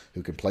Brasso,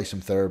 who can play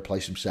some third, play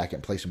some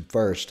second, play some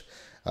first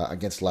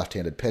against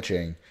left-handed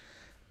pitching.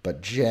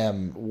 But,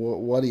 Jim,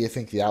 what do you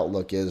think the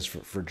outlook is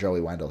for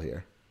Joey Wendle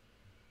here?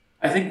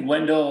 I think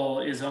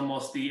Wendell is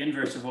almost the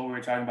inverse of what we were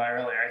talking about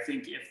earlier. I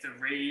think if the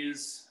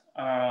Rays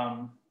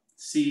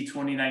see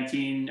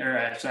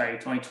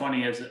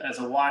 2020 as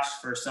a wash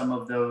for some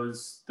of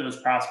those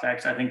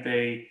prospects, I think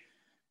they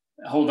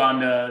hold on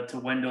to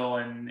Wendell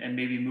and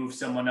maybe move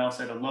someone else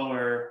at a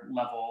lower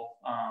level,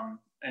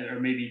 or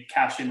maybe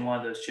cash in one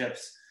of those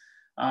chips.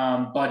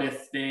 But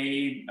if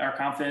they are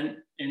confident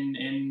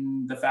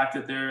in the fact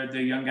that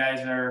the young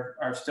guys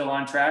are still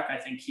on track, I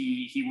think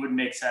he would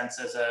make sense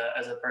as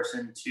a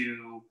person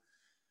to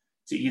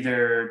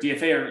either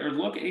DFA or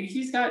look.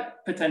 He's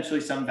got potentially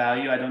some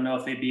value. I don't know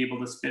if they'd be able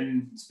to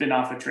spin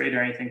off a trade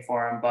or anything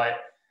for him, but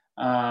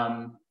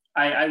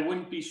I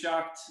wouldn't be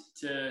shocked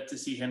to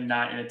see him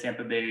not in a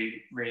Tampa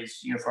Bay Rays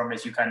uniform,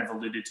 as you kind of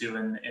alluded to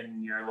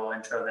in your little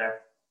intro there.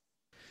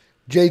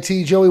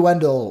 JT, Joey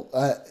Wendle,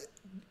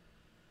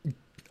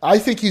 I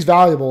think he's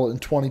valuable in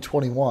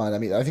 2021. I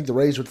mean, I think the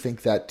Rays would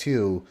think that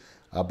too.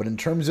 But in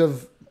terms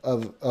of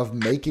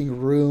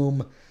making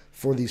room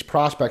for these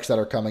prospects that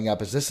are coming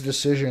up, is this a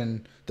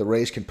decision the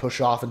Rays can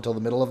push off until the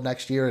middle of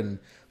next year and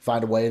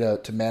find a way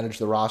to manage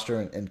the roster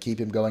and keep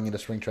him going into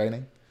spring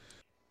training?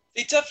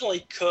 They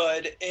definitely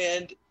could.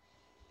 And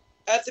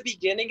at the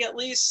beginning, at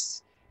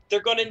least, they're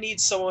going to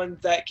need someone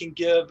that can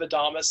give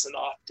Adames an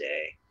off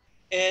day.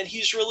 And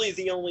he's really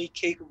the only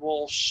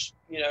capable,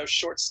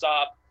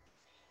 shortstop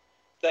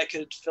that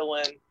could fill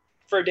in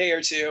for a day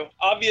or two.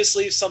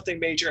 Obviously, if something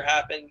major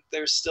happened,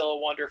 there's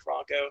still Wander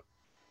Franco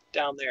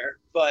down there.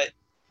 But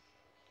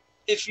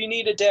if you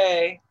need a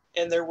day,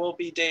 and there will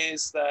be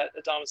days that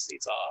Adames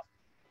needs off,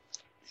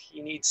 he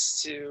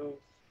needs to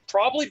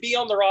probably be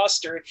on the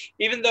roster,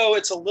 even though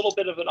it's a little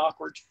bit of an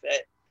awkward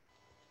fit.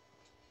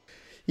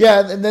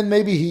 Yeah, and then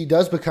maybe he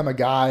does become a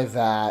guy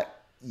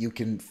that you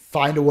can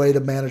find a way to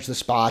manage the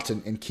spots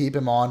and keep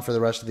him on for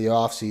the rest of the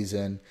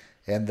offseason.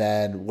 And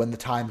then when the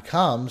time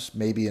comes,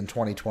 maybe in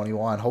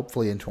 2021,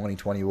 hopefully in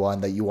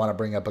 2021, that you want to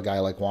bring up a guy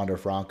like Wander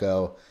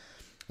Franco,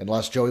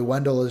 unless Joey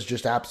Wendle is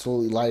just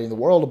absolutely lighting the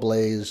world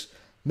ablaze,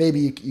 maybe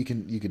you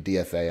could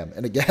DFA him.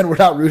 And again, we're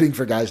not rooting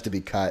for guys to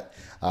be cut,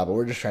 but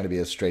we're just trying to be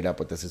as straight up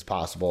with this as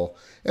possible.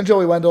 And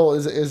Joey Wendle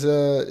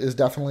is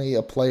definitely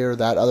a player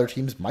that other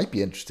teams might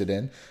be interested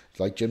in.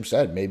 Like Jim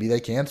said, maybe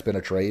they can spin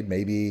a trade,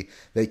 maybe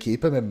they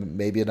keep him, and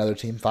maybe another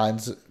team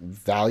finds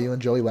value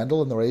in Joey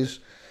Wendle, and the Rays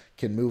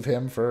can move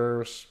him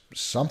for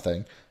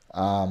something.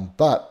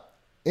 But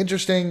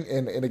interesting,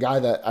 and a guy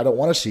that I don't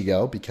want to see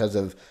go because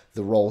of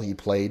the role he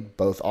played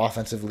both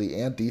offensively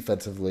and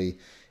defensively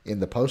in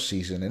the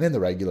postseason and in the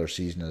regular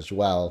season as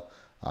well.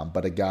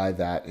 But a guy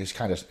that is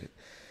kind of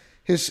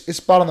his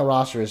spot on the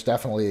roster is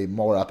definitely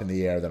more up in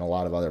the air than a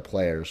lot of other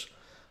players.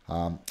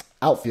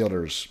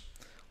 Outfielders.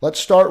 Let's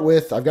start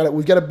with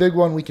we've got a big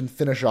one we can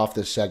finish off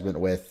this segment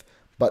with,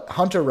 but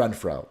Hunter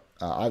Renfroe,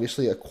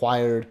 obviously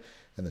acquired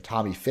in the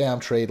Tommy Pham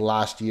trade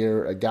last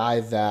year, a guy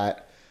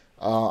that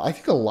I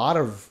think a lot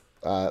of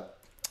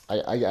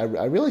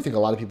I really think a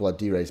lot of people at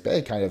D-Rays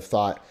Bay kind of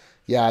thought,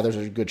 yeah, there's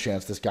a good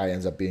chance this guy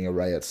ends up being a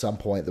Ray at some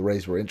point. The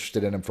Rays were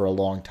interested in him for a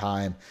long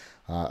time.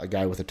 A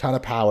guy with a ton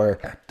of power,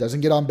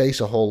 doesn't get on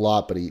base a whole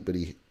lot, but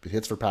he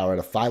hits for power at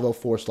a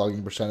 504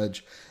 slugging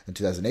percentage in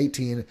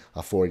 2018,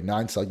 a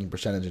 49 slugging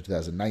percentage in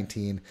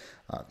 2019.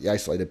 The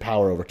isolated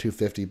power over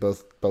 250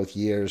 both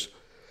years.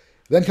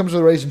 Then comes to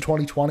the Rays in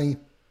 2020.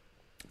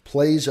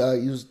 Plays,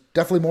 he was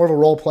definitely more of a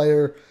role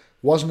player.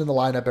 Wasn't in the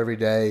lineup every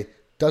day.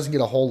 Doesn't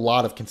get a whole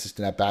lot of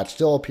consistent at-bats.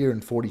 Still appeared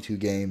in 42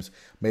 games.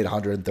 Made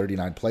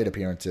 139 plate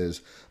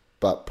appearances.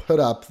 But put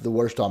up the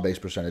worst on-base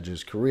percentage of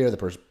his career.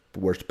 The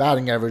worst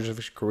batting average of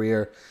his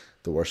career.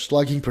 The worst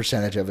slugging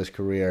percentage of his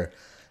career.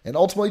 And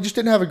ultimately just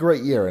didn't have a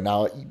great year. And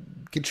now you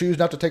can choose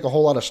not to take a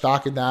whole lot of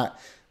stock in that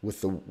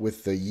with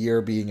the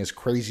year being as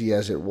crazy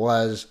as it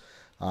was.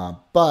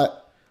 But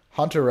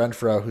Hunter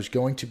Renfroe, who's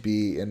going to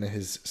be in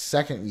his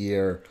second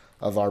year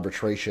of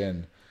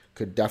arbitration,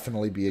 could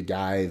definitely be a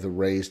guy the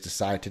Rays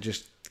decide to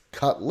just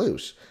cut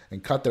loose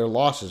and cut their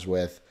losses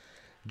with.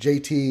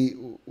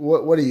 JT,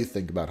 what do you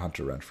think about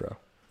Hunter Renfroe?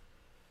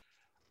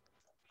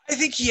 I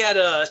think he had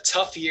a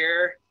tough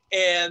year,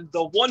 and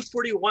the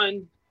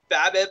 141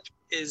 BABIP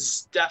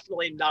is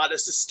definitely not a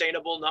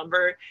sustainable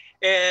number.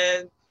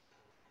 And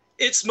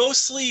it's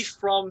mostly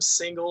from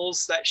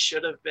singles that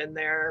should have been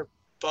there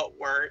but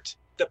weren't.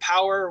 The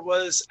power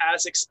was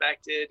as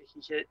expected.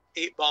 He hit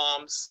 8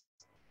 bombs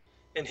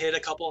and hit a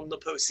couple in the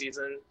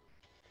postseason.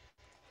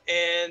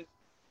 And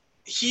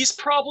he's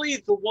probably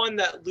the one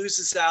that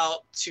loses out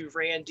to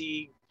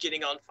Randy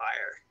getting on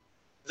fire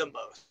the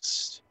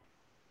most.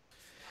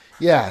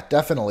 Yeah,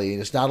 definitely.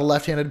 It's not a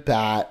left-handed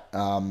bat.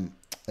 And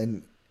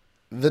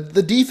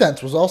the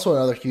defense was also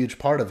another huge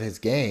part of his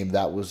game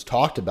that was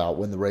talked about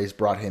when the Rays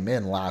brought him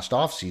in last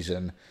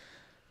offseason.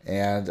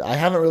 And I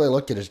haven't really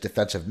looked at his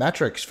defensive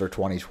metrics for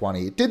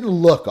 2020. It didn't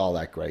look all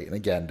that great. And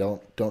again,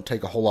 don't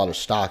take a whole lot of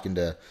stock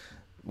into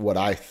what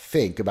I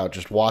think about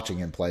just watching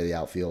him play the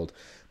outfield.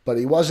 But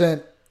he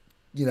wasn't,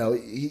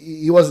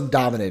 he wasn't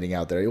dominating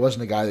out there. He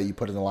wasn't a guy that you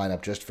put in the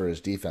lineup just for his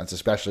defense,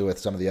 especially with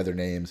some of the other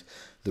names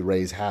the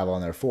Rays have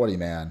on their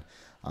 40-man.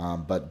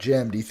 But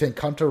Jim, do you think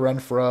Hunter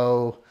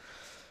Renfroe,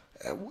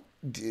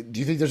 do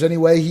you think there's any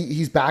way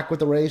he's back with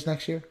the Rays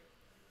next year?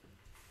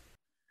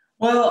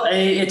 Well,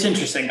 it's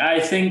interesting.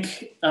 I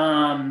think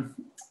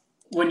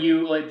when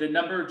you the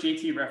number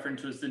JT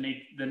referenced was the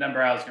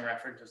number I was going to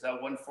reference was that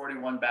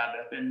 141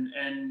 BABIP,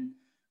 and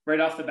right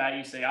off the bat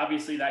you say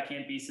obviously that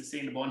can't be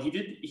sustainable. And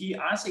he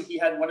honestly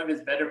had one of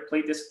his better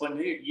plate discipline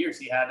years.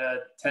 He had a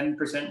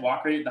 10%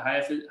 walk rate, the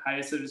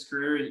highest of his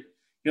career.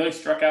 He only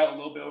struck out a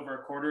little bit over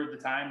a quarter of the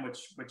time,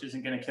 which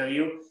isn't going to kill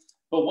you.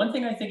 But one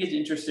thing I think is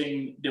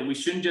interesting that we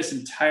shouldn't just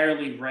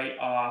entirely write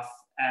off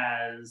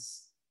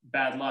as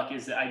bad luck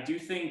is that I do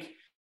think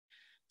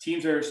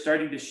teams are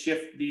starting to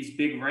shift these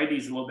big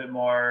righties a little bit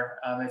more.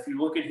 If you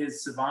look at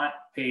his Savant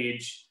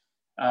page,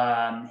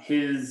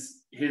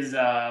 his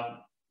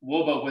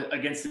WOBA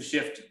against the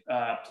shift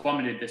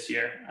plummeted this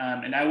year.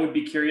 And I would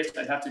be curious.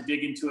 I'd have to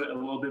dig into it a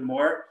little bit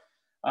more.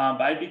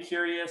 But I'd be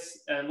curious.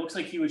 It looks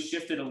like he was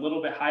shifted a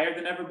little bit higher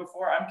than ever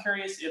before. I'm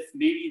curious if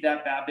maybe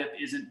that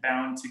BABIP isn't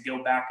bound to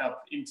go back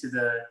up into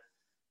the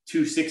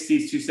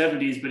 260s,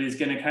 270s, but is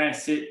going to kind of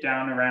sit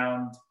down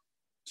around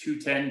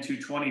 210,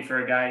 220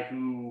 for a guy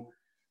who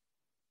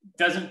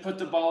doesn't put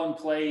the ball in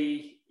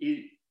play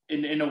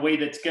in a way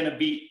that's going to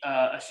beat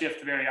a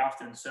shift very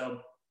often. So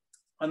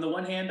on the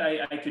one hand,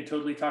 I could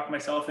totally talk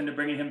myself into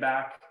bringing him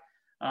back.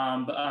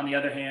 But on the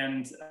other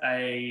hand,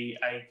 I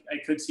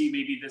could see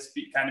maybe this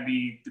kind of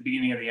be the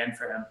beginning of the end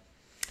for him.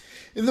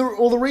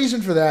 The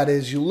reason for that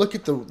is you look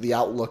at the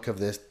outlook of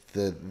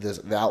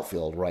the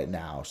outfield right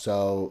now.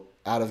 So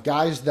out of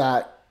guys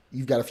that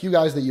you've got a few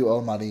guys that you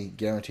owe money,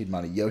 guaranteed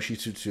money, Yoshi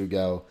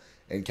Tsutsugo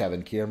and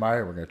Kevin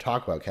Kiermaier. We're going to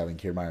talk about Kevin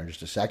Kiermaier in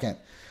just a second.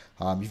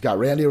 You've got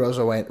Randy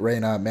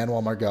Arozarena,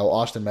 Manuel Margot,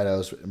 Austin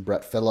Meadows, and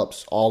Brett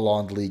Phillips, all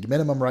on league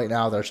minimum right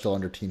now. They're still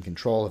under team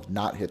control, have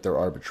not hit their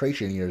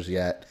arbitration years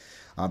yet.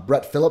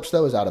 Brett Phillips,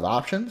 though, is out of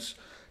options.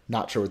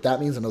 Not sure what that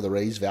means. I know the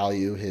Rays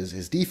value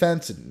his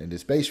defense and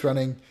his base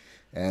running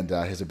and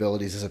his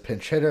abilities as a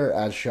pinch hitter,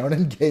 as shown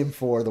in Game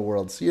 4 of the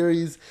World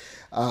Series.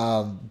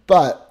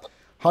 But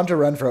Hunter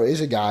Renfroe is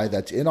a guy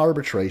that's in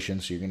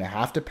arbitration, so you're going to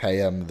have to pay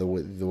him the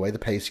way the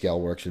pay scale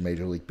works in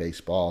Major League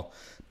Baseball.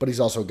 But he's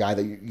also a guy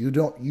that you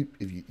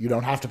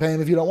don't have to pay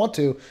him if you don't want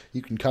to.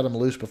 You can cut him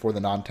loose before the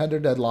non-tender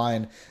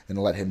deadline and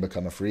let him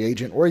become a free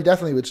agent, or he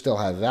definitely would still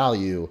have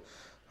value.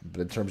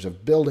 But in terms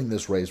of building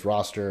this Rays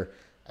roster,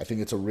 I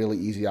think it's a really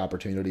easy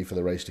opportunity for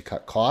the Rays to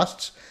cut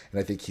costs. And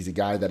I think he's a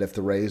guy that if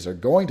the Rays are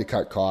going to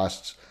cut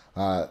costs,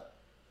 the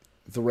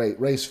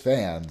Rays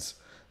fans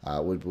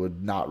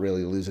would not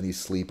really lose any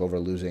sleep over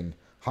losing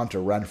Hunter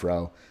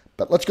Renfroe.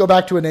 But let's go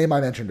back to a name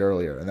I mentioned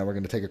earlier, and then we're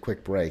going to take a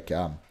quick break.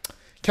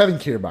 Kevin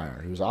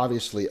Kiermaier, who's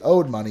obviously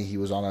owed money. He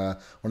was on one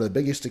of the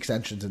biggest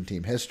extensions in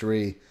team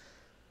history.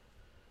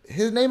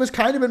 His name has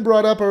kind of been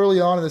brought up early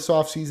on in this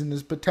offseason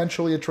as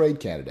potentially a trade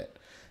candidate.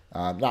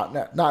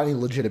 Not any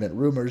legitimate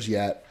rumors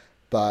yet,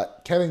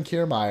 but Kevin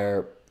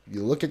Kiermaier,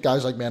 you look at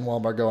guys like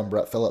Manuel Margot and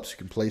Brett Phillips who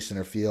can play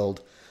center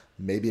field.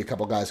 maybe a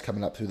couple guys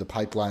coming up through the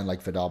pipeline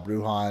like Vidal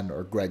Brujan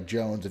or Greg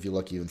Jones, if you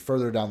look even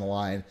further down the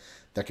line,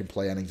 that can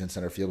play innings in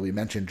center field. We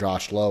mentioned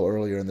Josh Lowe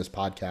earlier in this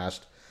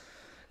podcast.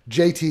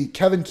 JT,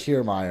 Kevin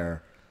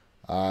Kiermaier,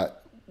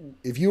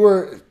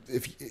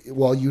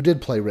 you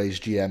did play Rays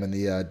GM in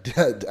the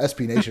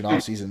SB Nation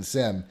offseason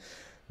sim.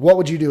 What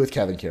would you do with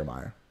Kevin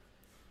Kiermaier?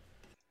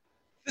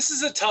 This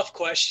is a tough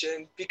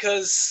question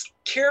because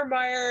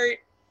Kiermaier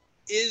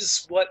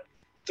is what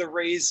the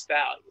Rays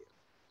value.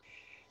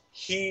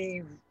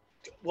 He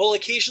will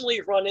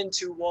occasionally run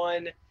into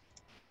one.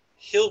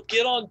 He'll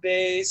get on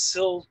base.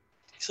 He'll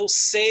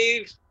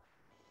save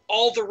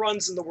all the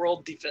runs in the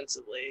world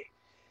defensively.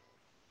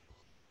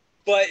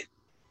 But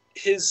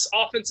his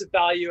offensive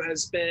value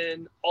has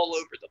been all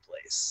over the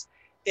place.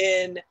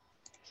 In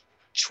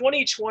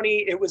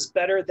 2020, it was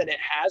better than it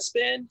has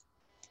been,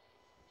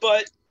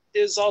 but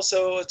is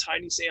also a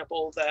tiny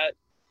sample that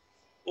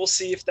we'll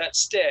see if that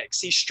sticks.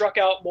 He struck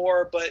out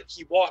more, but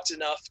he walked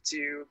enough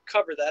to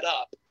cover that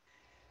up.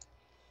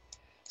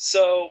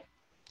 So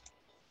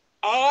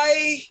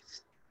a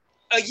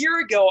year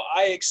ago,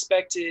 I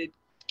expected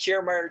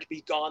Kiermaier to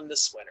be gone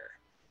this winter.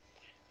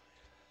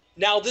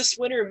 Now, this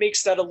winter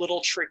makes that a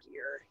little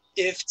trickier.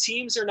 If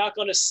teams are not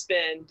going to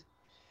spend,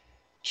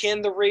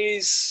 can the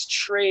Rays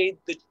trade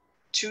the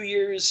 2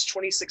 years,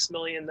 $26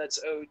 million that's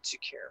owed to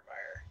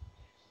Kiermaier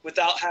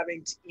without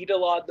having to eat a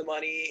lot of the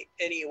money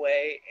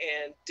anyway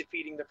and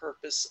defeating the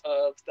purpose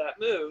of that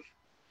move?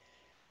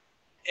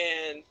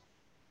 And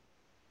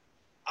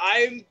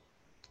I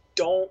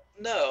don't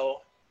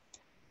know.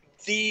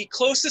 The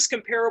closest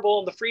comparable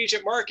in the free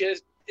agent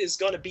market is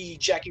going to be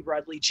Jackie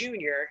Bradley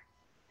Jr.,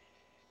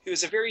 who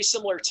is a very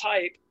similar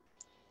type,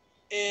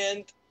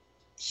 and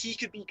he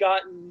could be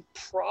gotten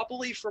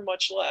probably for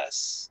much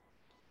less,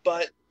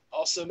 but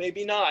also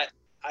maybe not.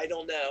 I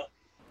don't know.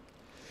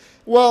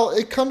 Well,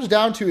 it comes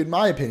down to, in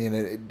my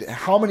opinion,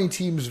 how many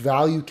teams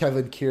value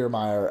Kevin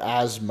Kiermaier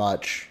as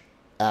much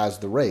as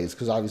the Rays,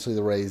 because obviously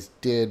the Rays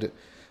did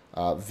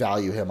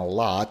value him a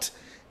lot.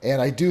 And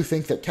I do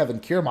think that Kevin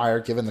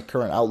Kiermaier, given the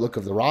current outlook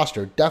of the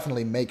roster,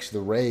 definitely makes the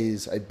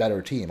Rays a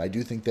better team. I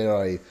do think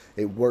they're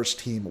a worse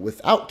team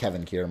without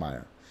Kevin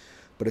Kiermaier.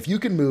 But if you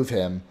can move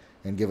him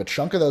and give a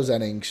chunk of those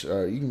innings,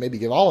 or you can maybe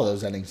give all of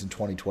those innings in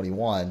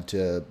 2021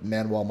 to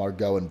Manuel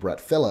Margot and Brett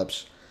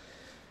Phillips,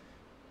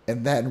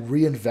 and then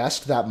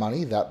reinvest that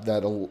money, that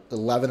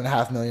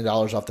 $11.5 million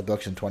off the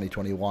books in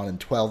 2021 and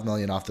 $12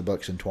 million off the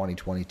books in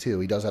 2022.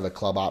 He does have a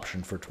club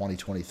option for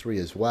 2023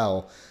 as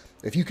well.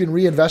 If you can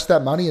reinvest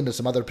that money into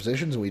some other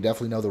positions, and we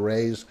definitely know the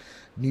Rays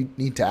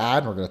need to add,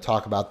 and we're going to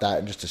talk about that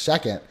in just a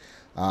second,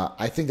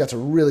 I think that's a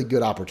really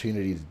good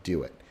opportunity to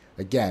do it.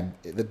 Again,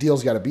 the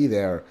deal's got to be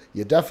there.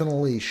 You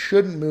definitely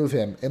shouldn't move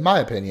him, in my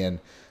opinion,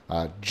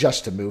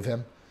 just to move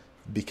him,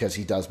 because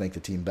he does make the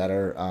team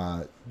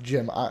better.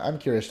 Jim, I'm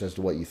curious as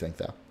to what you think,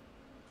 though.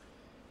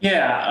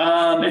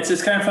 Yeah, it's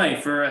just kind of funny.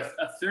 For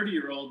a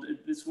 30-year-old,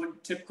 this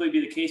wouldn't typically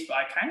be the case, but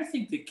I kind of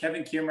think that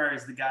Kevin Kiermaier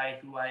is the guy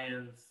who I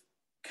have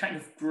kind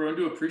of grown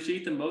to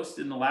appreciate the most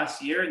in the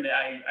last year, and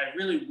I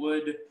really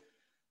would.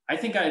 I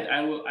think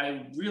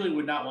I really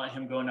would not want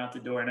him going out the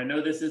door. And I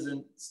know this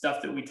isn't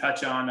stuff that we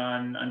touch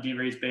on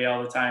D-Rays Bay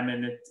all the time,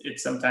 and it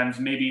sometimes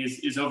maybe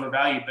is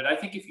overvalued. But I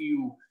think if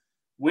you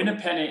win a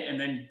pennant and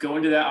then go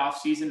into that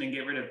offseason and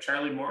get rid of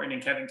Charlie Morton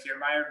and Kevin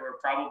Kiermaier, who are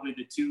probably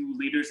the two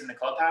leaders in the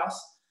clubhouse,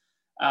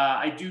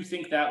 I do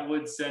think that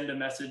would send a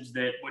message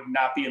that would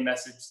not be a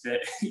message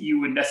that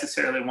you would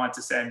necessarily want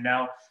to send.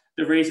 Now,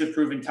 the Rays have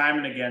proven time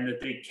and again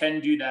that they can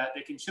do that.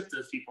 They can ship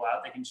those people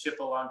out. They can ship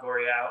a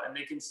Longoria out, and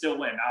they can still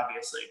win,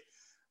 obviously.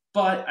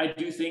 But I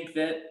do think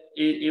that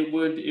it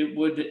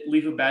would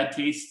leave a bad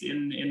taste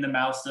in the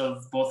mouths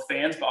of both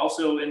fans, but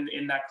also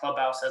in that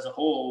clubhouse as a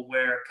whole,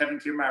 where Kevin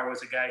Kiermaier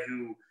was a guy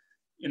who,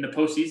 in the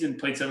postseason,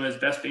 played some of his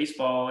best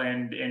baseball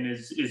and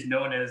is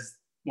known as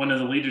one of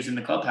the leaders in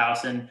the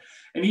clubhouse. And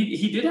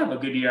he did have a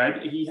good year.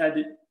 He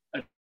had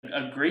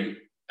a great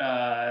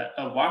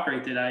walk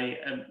rate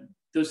that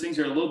those things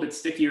are a little bit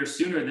stickier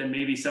sooner than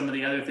maybe some of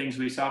the other things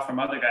we saw from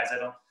other guys.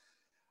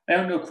 I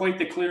don't know quite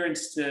the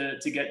clearance to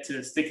get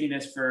to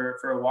stickiness for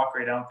a walk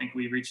rate. I don't think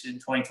we reached it in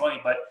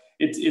 2020, but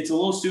it's a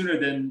little sooner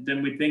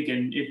than we think.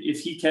 And if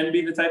he can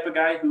be the type of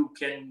guy who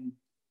can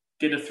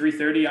get a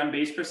 330 on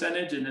base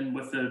percentage, and then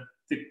with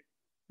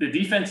the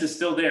defense is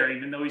still there,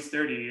 even though he's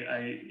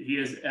 30, he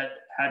has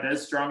had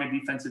as strong a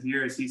defensive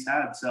year as he's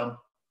had. So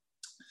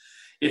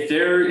if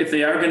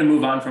they are going to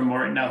move on from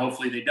Morton, now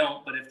hopefully they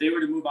don't, but if they were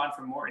to move on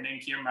from Morton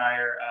and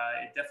Kiermaier,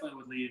 it definitely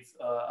would leave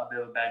a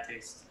bit of a bad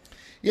taste.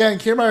 Yeah,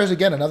 and Kiermaier is,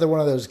 again, another one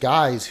of those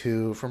guys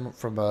who, from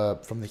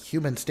the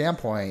human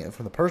standpoint and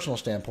from the personal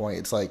standpoint,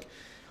 it's like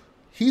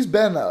he's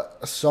been a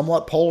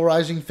somewhat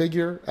polarizing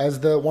figure as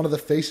one of the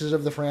faces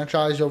of the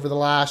franchise over the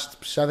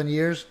last 7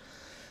 years.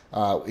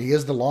 He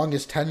is the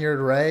longest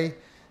tenured Ray,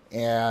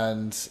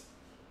 and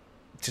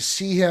to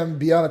see him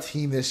be on a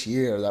team this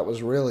year that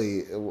was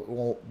really,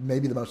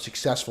 maybe the most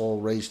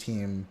successful Rays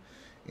team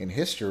in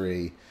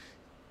history,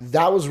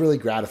 that was really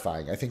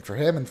gratifying, I think, for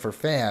him and for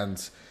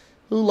fans.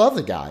 who love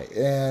the guy,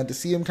 and to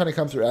see him kind of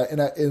come through.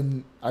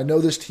 And I know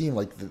this team,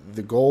 like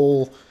the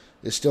goal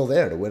is still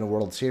there to win a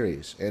World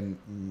Series. And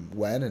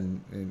when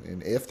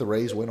and if the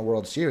Rays win a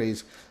World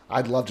Series,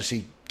 I'd love to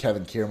see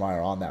Kevin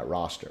Kiermaier on that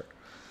roster.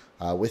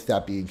 With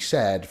that being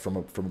said, from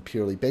a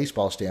purely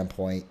baseball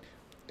standpoint,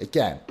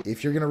 again,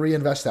 if you're going to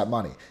reinvest that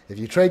money, if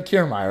you trade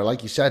Kiermaier,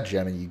 like you said,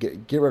 Jim, and you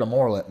get rid of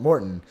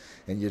Morton,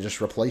 and you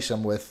just replace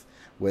him with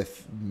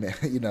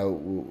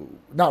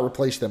not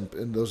replace them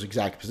in those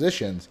exact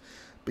positions,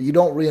 but you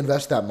don't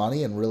reinvest that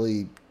money and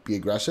really be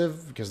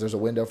aggressive because there's a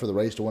window for the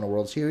Rays to win a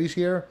World Series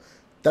here,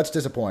 that's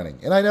disappointing.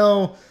 And I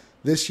know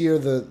this year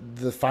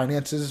the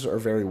finances are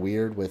very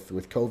weird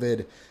with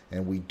COVID,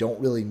 and we don't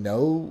really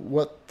know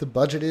what the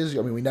budget is.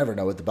 I mean, we never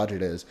know what the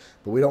budget is,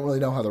 but we don't really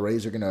know how the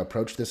Rays are going to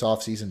approach this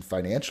offseason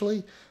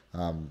financially,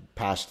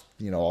 past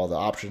all the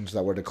options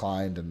that were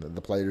declined and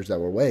the players that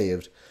were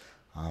waived.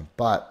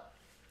 But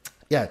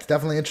yeah, it's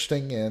definitely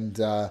interesting, and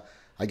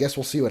I guess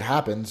we'll see what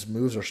happens.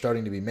 Moves are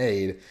starting to be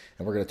made,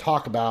 and we're going to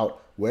talk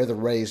about where the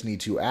Rays need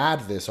to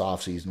add this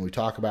offseason. We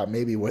talk about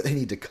maybe where they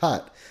need to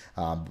cut.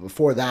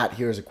 Before that,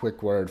 here's a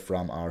quick word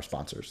from our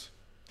sponsors.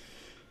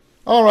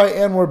 All right,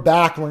 and we're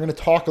back. We're going to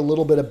talk a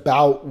little bit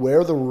about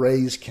where the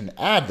Rays can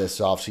add this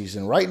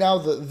offseason. Right now,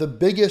 the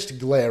biggest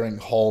glaring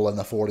hole in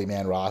the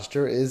 40-man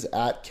roster is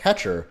at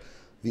catcher.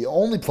 The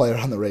only player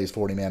on the Rays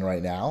 40-man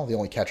right now, the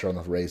only catcher on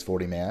the Rays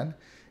 40-man,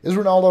 is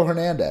Ronaldo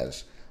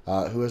Hernandez,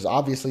 who has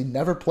obviously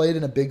never played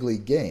in a big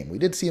league game. We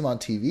did see him on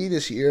TV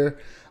this year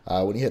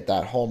when he hit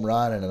that home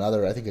run and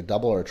another, I think a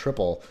double or a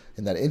triple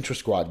in that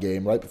intra-squad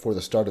game right before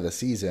the start of the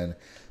season.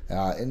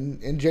 And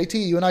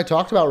JT, you and I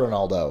talked about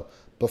Ronaldo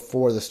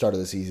before the start of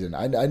the season.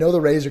 I know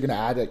the Rays are going to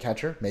add at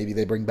catcher. Maybe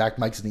they bring back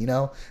Mike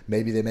Zunino.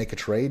 Maybe they make a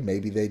trade.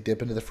 Maybe they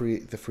dip into the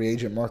free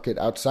agent market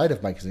outside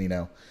of Mike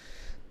Zunino.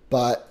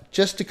 But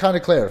just to kind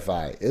of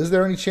clarify, is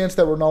there any chance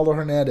that Ronaldo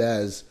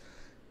Hernandez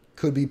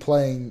could be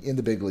playing in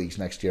the big leagues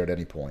next year at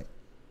any point?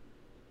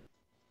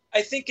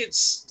 I think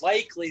it's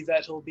likely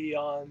that he'll be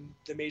on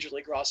the major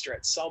league roster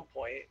at some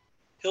point.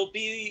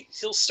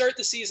 He'll start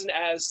the season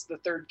as the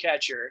third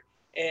catcher,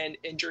 and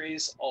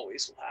injuries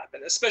always will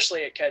happen,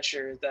 especially at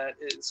catcher. That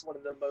is one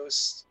of the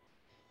most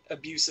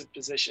abusive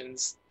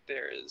positions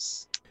there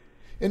is.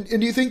 And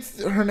do you think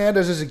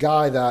Hernandez is a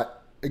guy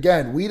that,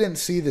 again, we didn't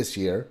see this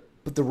year,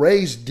 but the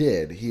Rays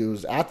did? He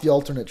was at the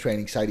alternate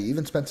training site. He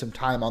even spent some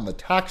time on the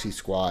taxi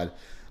squad.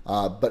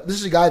 But this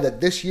is a guy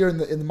that this year in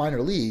the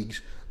minor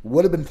leagues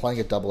would have been playing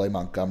at AA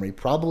Montgomery,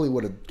 probably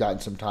would have gotten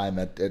some time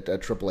at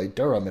AAA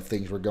Durham if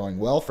things were going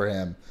well for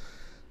him.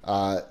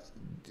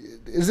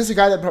 Is this a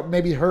guy that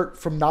maybe hurt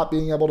from not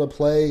being able to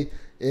play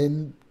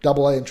in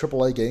AA and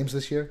AAA games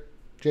this year,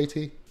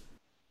 JT?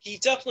 He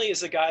definitely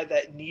is a guy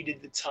that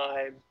needed the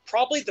time,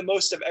 probably the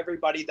most of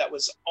everybody that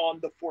was on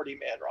the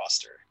 40-man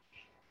roster.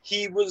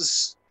 He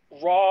was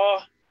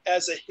raw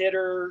as a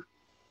hitter,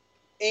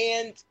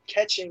 and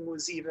catching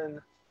was even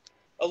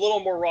a little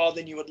more raw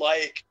than you would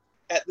like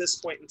at this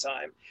point in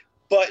time.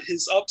 But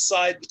his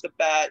upside with the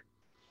bat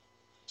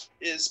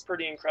is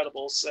pretty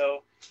incredible,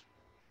 so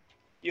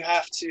you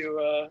have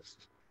to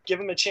give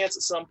him a chance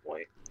at some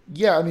point.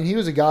 Yeah, I mean, he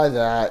was a guy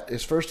that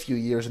his first few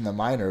years in the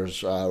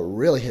minors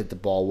really hit the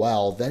ball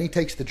well. Then he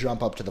takes the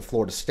jump up to the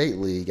Florida State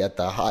League at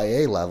the high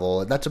A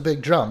level, and that's a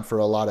big jump for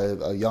a lot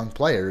of young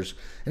players.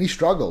 And he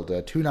struggled,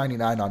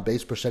 299 on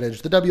base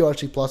percentage. The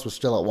WRC plus was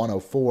still at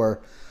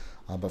 104,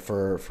 but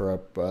for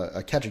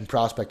a catching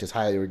prospect as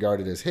highly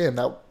regarded as him,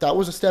 that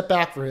was a step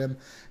back for him,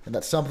 and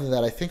that's something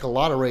that I think a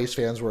lot of Rays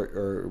fans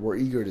were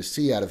eager to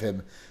see out of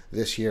him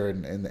this year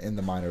in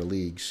the minor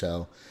leagues.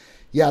 So.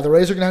 Yeah, the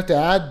Rays are going to have to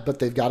add, but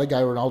they've got a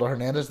guy, Ronaldo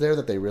Hernandez, there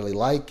that they really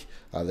like.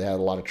 They had a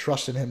lot of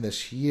trust in him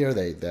this year.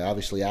 They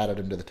obviously added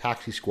him to the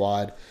taxi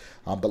squad.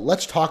 But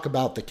let's talk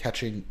about the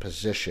catching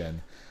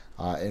position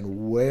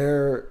and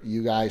where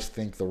you guys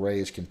think the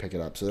Rays can pick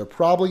it up. So they're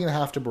probably going to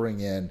have to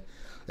bring in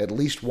at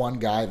least one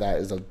guy that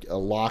is a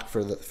lock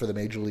for the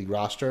major league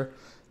roster.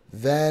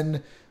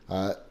 Then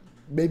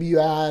maybe you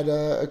add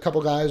a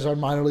couple guys on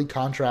minor league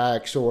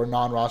contracts or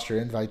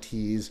non-roster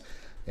invitees,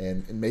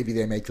 and maybe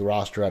they make the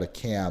roster out of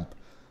camp.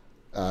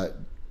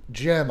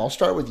 Jim, I'll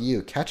start with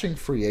you. Catching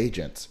free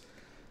agents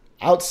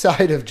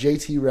outside of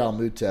JT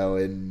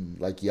Realmuto and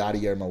like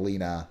Yadier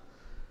Molina,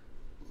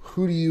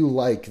 who do you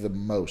like the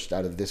most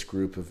out of this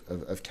group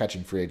of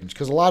catching free agents?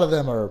 Because a lot of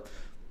them are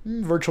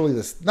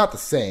virtually not the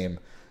same,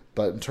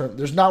 but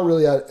there's not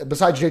really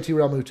besides JT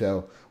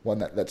Realmuto one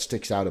that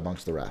sticks out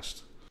amongst the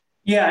rest.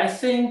 Yeah, I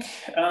think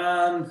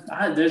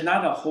there's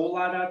not a whole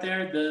lot out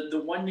there. The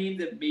one name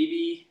that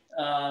maybe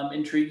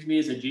intrigues me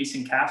is a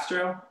Jason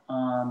Castro.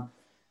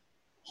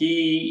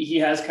 He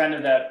has kind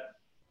of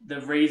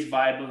the Rays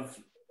vibe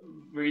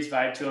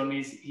to him.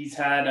 He's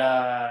had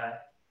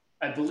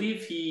I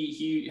believe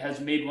he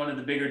has made one of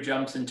the bigger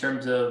jumps in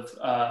terms of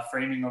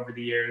framing over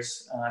the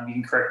years. You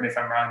can correct me if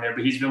I'm wrong there,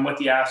 but he's been with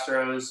the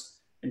Astros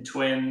and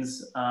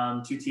Twins,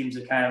 two teams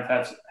that kind of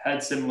have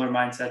had similar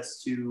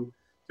mindsets to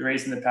the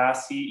Rays in the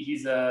past.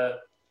 He's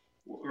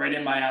right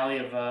in my alley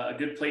of a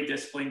good plate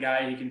discipline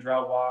guy. He can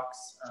draw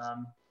walks.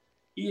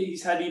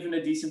 he's had even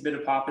a decent bit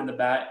of pop in the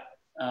bat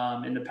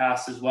in the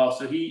past as well.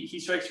 So he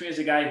strikes me as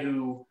a guy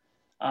who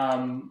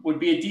would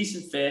be a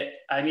decent fit.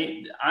 I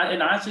mean,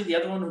 and honestly, the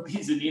other one would be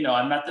Zunino.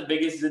 I'm not the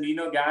biggest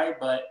Zunino guy,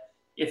 but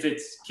if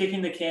it's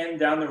kicking the can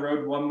down the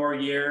road one more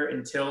year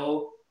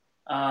until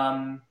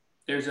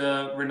there's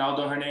a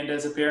Ronaldo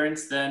Hernandez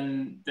appearance,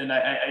 then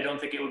I don't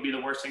think it would be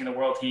the worst thing in the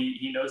world.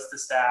 He knows the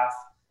staff.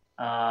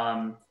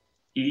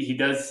 He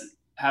does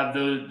have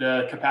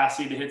the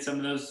capacity to hit some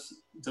of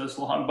those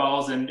long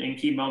balls in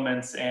key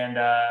moments, and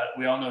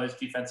we all know his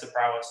defensive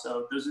prowess.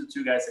 So those are the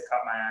two guys that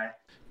caught my eye.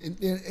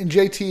 And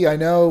JT, I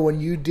know when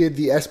you did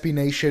the SB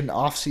Nation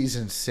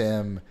offseason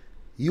sim,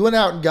 you went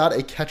out and got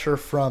a catcher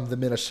from the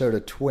Minnesota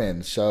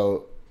Twins.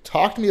 So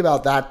talk to me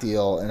about that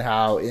deal and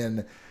how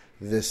in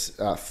this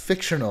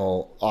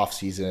fictional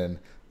offseason,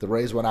 the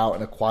Rays went out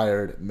and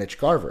acquired Mitch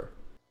Garver.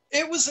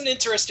 It was an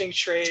interesting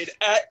trade.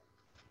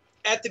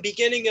 At the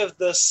beginning of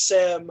the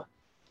sim,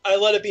 I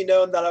let it be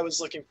known that I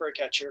was looking for a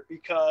catcher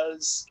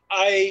because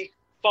I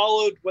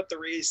followed what the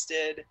Rays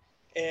did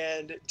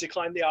and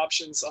declined the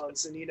options on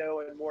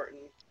Zunino and Morton.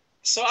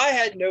 So I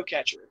had no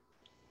catcher.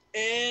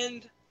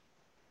 And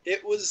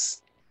it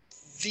was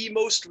the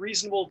most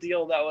reasonable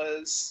deal that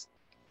was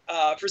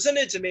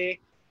presented to me.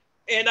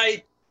 And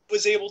I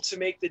was able to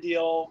make the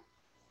deal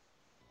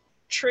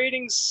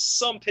trading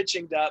some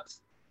pitching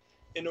depth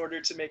in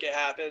order to make it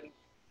happen.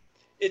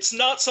 It's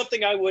not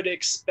something I would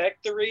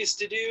expect the Rays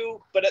to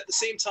do, but at the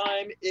same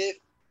time, if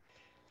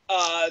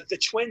the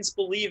Twins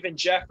believe in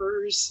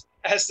Jeffers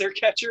as their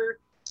catcher,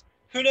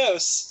 who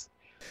knows?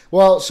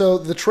 Well, so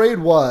the trade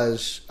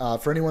was,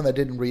 for anyone that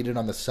didn't read it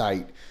on the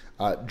site,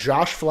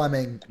 Josh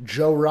Fleming,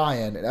 Joe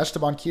Ryan, and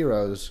Esteban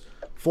Quiroz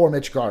for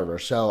Mitch Garver.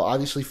 So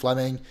obviously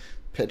Fleming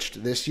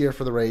pitched this year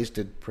for the Rays,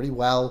 did pretty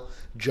well.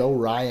 Joe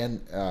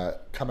Ryan,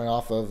 coming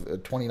off of a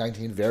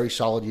 2019 very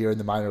solid year in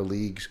the minor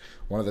leagues,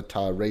 one of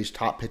the Rays'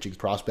 top pitching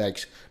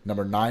prospects,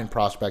 number 9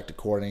 prospect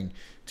according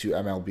to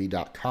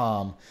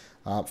MLB.com,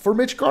 for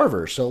Mitch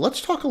Garver. So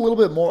let's talk a little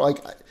bit more.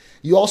 Like,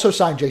 you also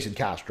signed Jason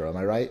Castro, am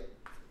I right?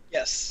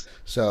 Yes.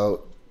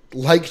 So,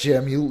 like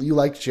Jim, you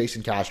liked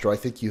Jason Castro. I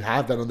think you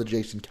have been on the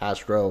Jason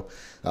Castro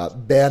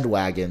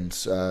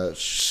bandwagons,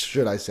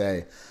 should I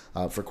say,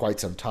 for quite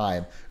some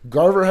time.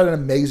 Garver had an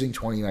amazing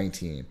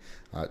 2019.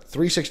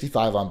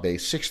 365 on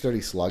base,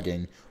 630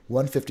 slugging,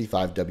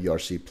 155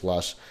 WRC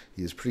plus.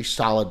 He was pretty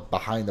solid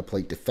behind the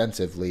plate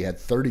defensively, had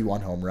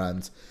 31 home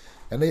runs.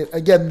 And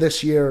again,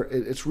 this year,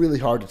 it's really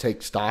hard to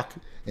take stock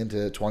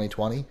into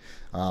 2020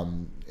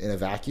 in a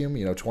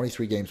vacuum.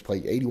 23 games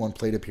played, 81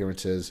 plate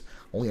appearances,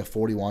 only a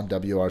 41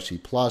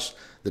 WRC plus.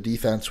 The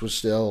defense was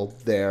still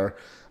there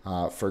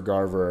for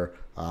Garver,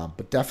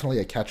 but definitely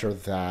a catcher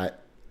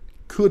that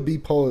could be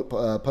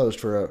posed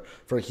for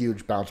a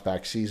huge bounce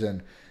back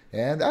season.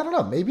 And I don't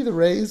know, maybe the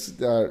Rays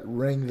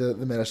ring the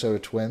Minnesota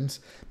Twins.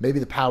 Maybe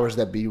the powers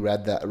that be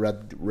read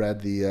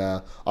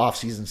the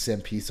offseason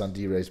sim piece on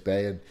D-Rays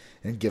Bay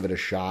and give it a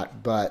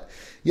shot. But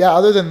yeah,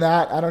 other than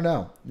that, I don't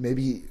know.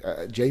 Maybe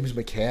James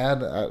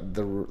McCann,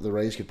 the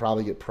Rays could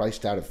probably get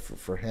priced out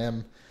for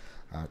him.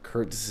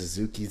 Kurt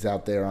Suzuki's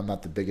out there. I'm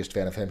not the biggest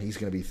fan of him. He's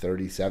going to be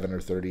 37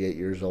 or 38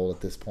 years old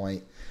at this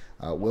point.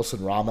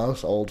 Wilson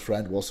Ramos, old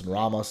friend Wilson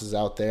Ramos, is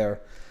out there.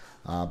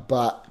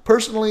 But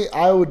personally,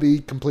 I would be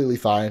completely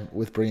fine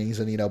with bringing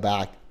Zunino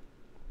back.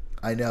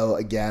 I know,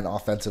 again,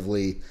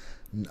 offensively,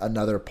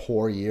 another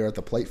poor year at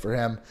the plate for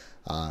him.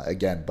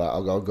 But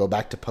I'll go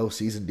back to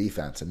postseason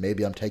defense, and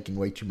maybe I'm taking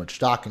way too much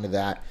stock into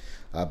that.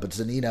 But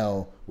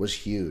Zunino was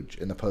huge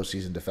in the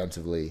postseason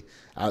defensively,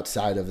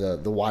 outside of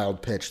the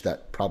wild pitch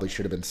that probably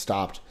should have been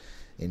stopped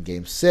in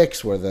Game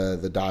 6, where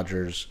the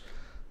Dodgers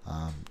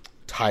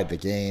tied the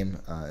game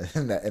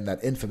in that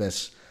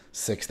infamous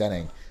 6th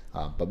inning.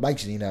 But Mike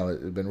Zunino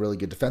has been really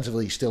good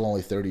defensively. He's still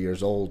only 30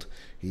 years old.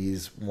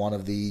 He's one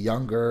of the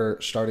younger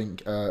I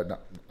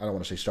don't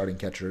want to say starting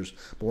catchers,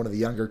 but one of the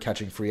younger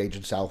catching free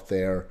agents out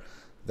there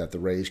that the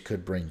Rays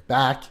could bring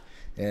back.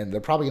 And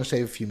they're probably going to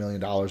save a few $1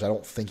 million. I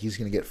don't think he's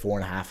going to get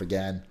 4.5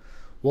 again.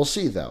 We'll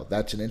see, though.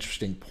 That's an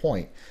interesting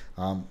point.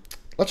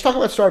 Let's talk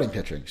about starting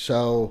pitching.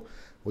 So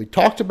we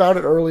talked about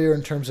it earlier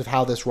in terms of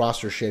how this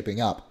roster is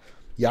shaping up.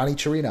 Yonny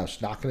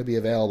Chirinos not going to be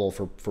available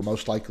for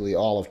most likely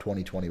all of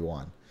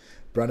 2021.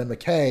 Brendan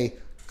McKay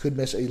could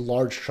miss a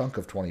large chunk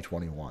of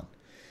 2021.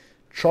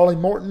 Charlie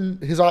Morton,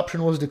 his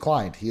option was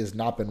declined. He has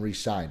not been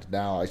re-signed.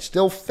 Now, I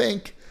still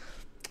think,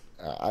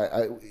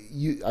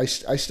 I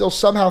still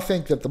somehow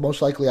think that the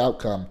most likely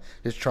outcome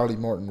is Charlie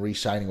Morton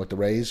re-signing with the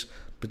Rays,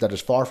 but that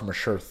is far from a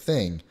sure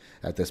thing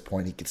at this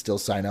point. He could still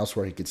sign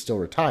elsewhere. He could still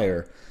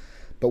retire.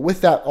 But with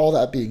that, all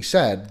that being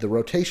said, the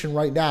rotation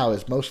right now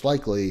is most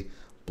likely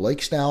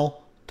Blake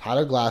Snell,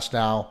 Tyler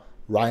Glasnow,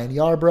 Ryan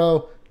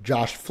Yarbrough,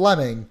 Josh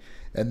Fleming,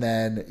 and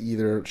then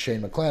either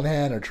Shane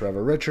McClanahan or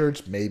Trevor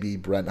Richards. Maybe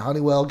Brent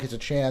Honeywell gets a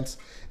chance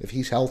if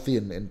he's healthy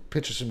and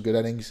pitches some good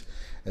innings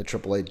at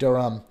AAA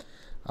Durham.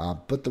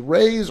 But the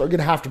Rays are going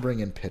to have to bring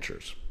in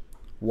pitchers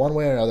one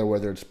way or another,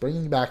 whether it's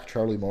bringing back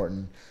Charlie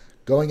Morton,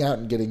 going out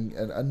and getting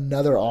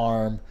another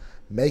arm,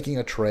 making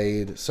a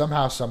trade.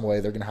 Somehow, some way,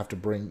 they're going to have to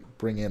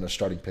bring in a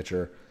starting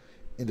pitcher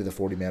into the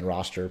 40-man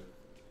roster.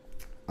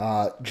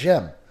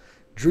 Jim,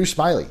 Drew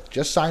Smyly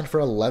just signed for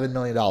 $11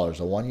 million,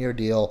 a one-year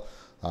deal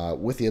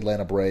with the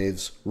Atlanta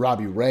Braves.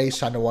 Robbie Ray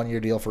signed a one-year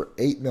deal for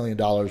 $8 million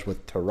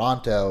with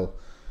Toronto.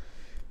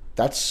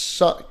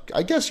 That's,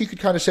 I guess you could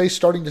kind of say,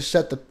 starting to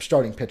set the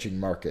starting pitching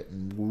market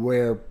and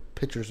where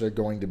pitchers are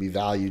going to be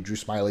valued. Drew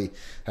Smyly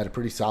had a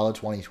pretty solid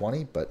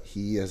 2020, but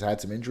he has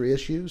had some injury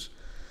issues.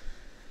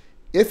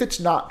 If it's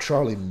not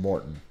Charlie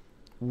Morton,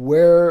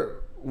 where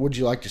would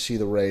you like to see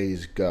the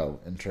Rays go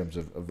in terms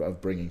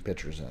of bringing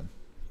pitchers in?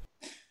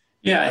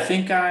 Yeah, I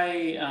think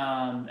I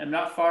am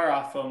not far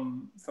off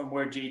from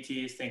where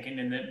JT is thinking,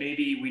 and that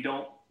maybe we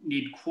don't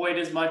need quite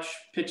as much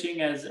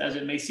pitching as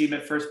it may seem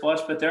at first blush.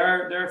 But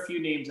there are a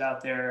few names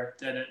out there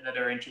that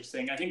are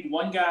interesting. I think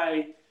one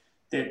guy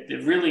that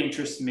really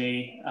interests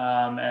me,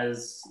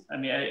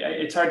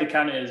 it's hard to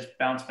count it as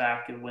bounce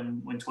back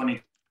when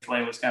 2020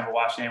 was kind of a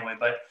wash anyway.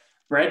 But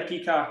Brad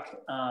Peacock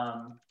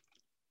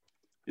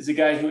is a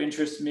guy who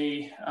interests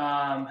me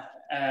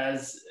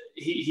as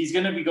he's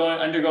going to be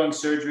undergoing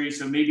surgery,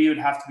 so maybe it would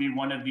have to be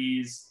one of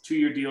these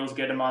 2-year deals,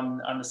 get him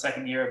on the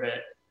second year of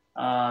it.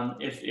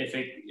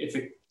 If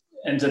it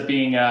ends up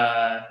being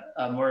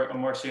a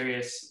more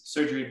serious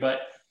surgery,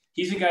 but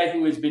he's a guy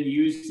who has been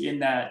used in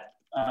that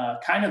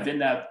kind of in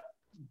that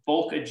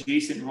bulk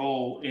adjacent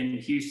role in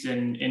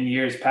Houston in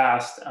years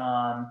past.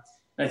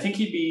 I think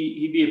he'd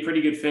be a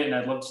pretty good fit, and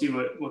I'd love to see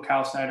what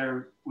Kyle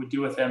Snyder would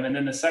do with him. And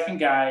then the second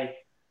guy,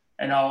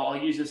 and I'll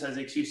use this as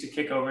an excuse to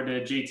kick over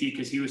to JT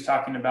because he was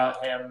talking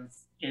about him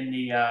in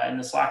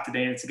the Slack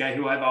today. And it's a guy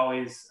who I've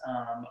always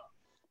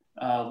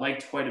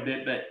liked quite a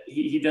bit, but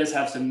he does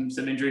have some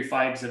injury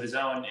flags of his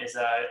own.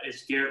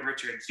 Is Garrett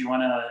Richards? Do you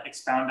want to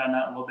expound on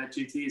that a little bit,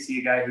 JT? Is he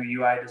a guy who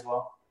you eyed as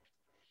well?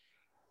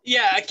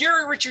 Yeah,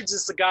 Garrett Richards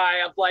is the guy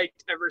I've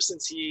liked ever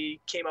since he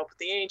came up with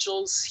the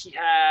Angels. He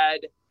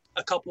had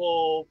a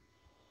couple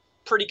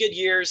pretty good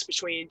years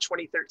between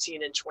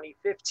 2013 and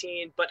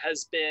 2015, but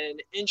has been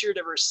injured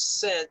ever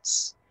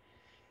since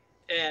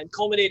and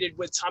culminated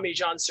with Tommy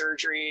John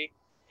surgery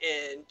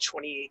in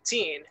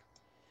 2018.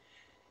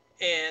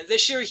 And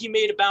this year he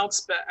made a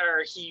bounce back,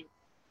 or he,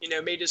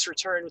 made his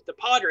return with the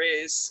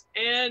Padres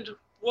and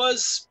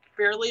was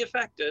fairly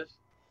effective.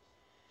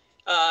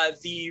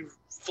 The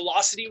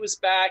velocity was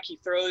back. He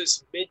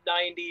throws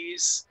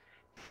mid-90s.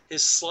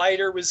 His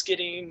slider was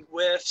getting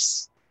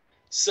whiffs.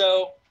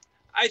 So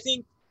I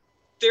think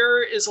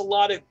there is a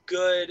lot of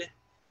good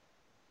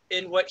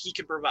in what he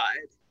can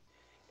provide.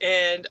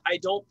 And I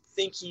don't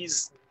think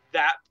he's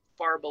that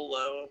far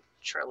below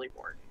Charlie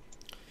Morton.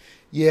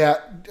 Yeah.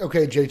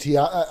 Okay,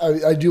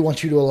 JT, I do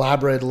want you to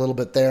elaborate a little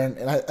bit there.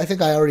 And I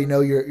think I already know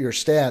your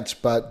stance,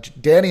 but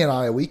Danny and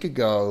I a week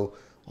ago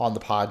on the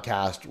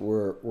podcast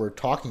were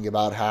talking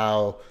about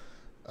how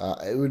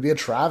it would be a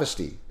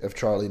travesty if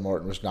Charlie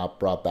Morton was not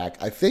brought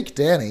back. I think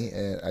Danny,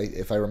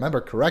 if I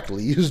remember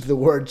correctly, used the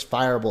words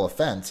fireable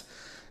offense.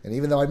 And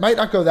even though I might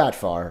not go that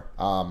far,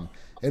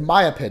 in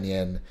my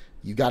opinion,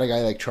 you got a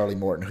guy like Charlie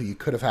Morton who you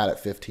could have had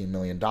at $15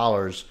 million.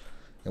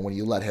 And when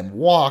you let him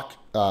walk,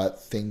 a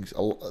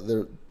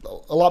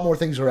lot more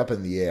things are up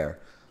in the air.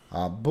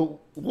 But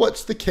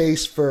what's the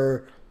case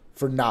for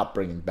not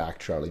bringing back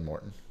Charlie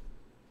Morton?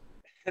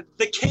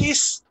 The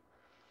case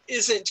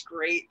isn't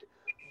great,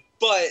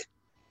 but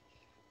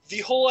the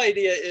whole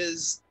idea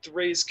is the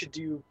Rays could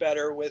do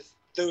better with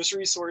those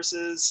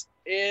resources.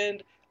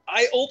 And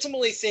I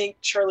ultimately think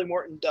Charlie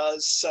Morton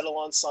does settle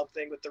on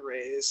something with the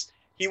Rays.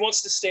 He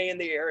wants to stay in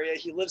the area.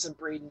 He lives in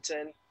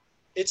Bradenton.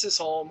 It's his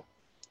home.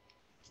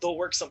 They'll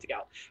work something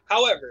out.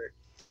 However,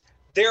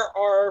 there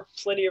are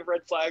plenty of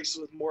red flags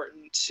with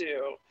Morton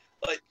too.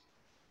 Like,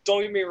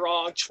 don't get me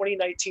wrong,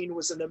 2019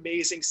 was an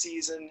amazing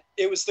season.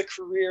 It was the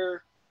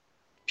career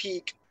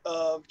peak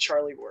of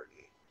Charlie Morton.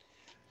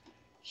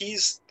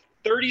 He's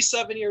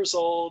 37 years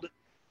old,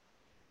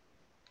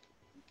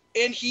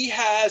 and he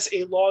has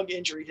a long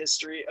injury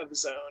history of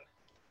his own.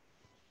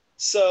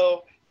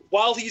 So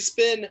while he's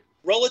been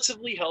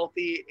relatively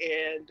healthy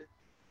and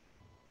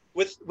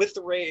with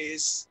the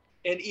Rays,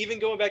 and even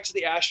going back to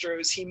the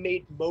Astros, he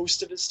made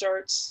most of his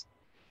starts.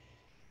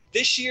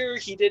 This year,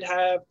 he did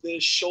have the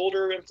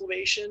shoulder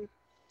inflammation,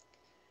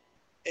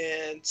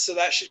 and so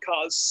that should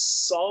cause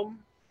some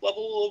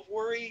level of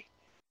worry.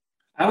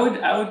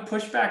 I would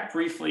push back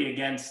briefly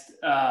against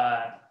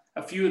a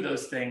few of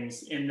those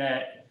things in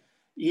that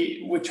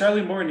with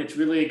Charlie Morton, it's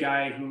really a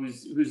guy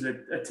who's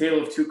a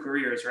tale of two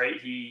careers, right?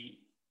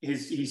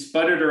 He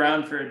sputtered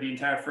around for the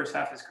entire first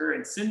half of his career,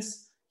 and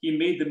since he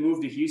made the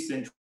move to Houston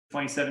in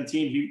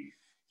 2017,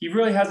 he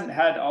really hasn't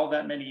had all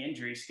that many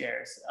injury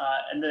scares.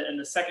 And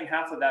the second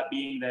half of that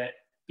being that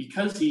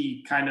because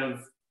he kind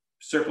of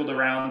circled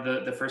around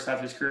the first half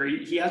of his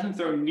career, he hasn't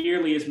thrown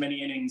nearly as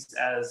many innings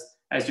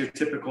as your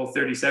typical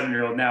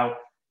 37-year-old. Now,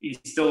 he's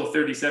still a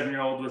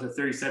 37-year-old with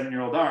a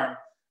 37-year-old arm,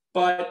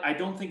 but I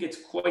don't think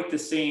it's quite the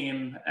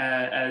same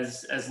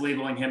as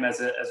labeling him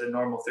as a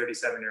normal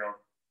 37-year-old.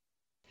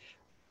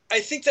 I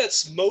think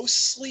that's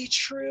mostly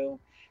true.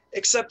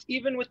 Except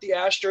even with the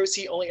Astros,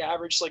 he only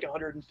averaged like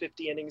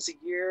 150 innings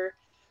a year.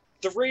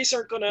 The Rays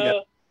aren't going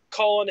to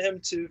call on him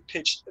to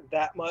pitch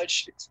that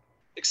much,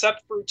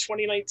 except for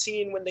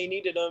 2019 when they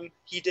needed him.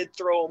 He did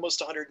throw almost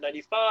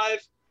 195.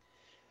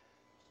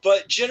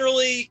 But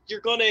generally, you're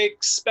going to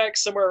expect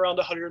somewhere around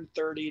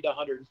 130 to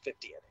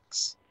 150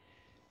 innings.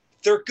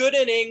 They're good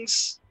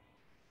innings,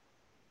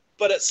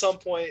 but at some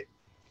point,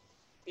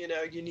 you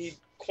need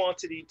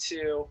quantity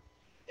too.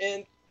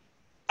 And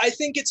I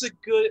think it's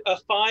a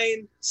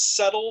fine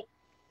settle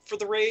for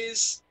the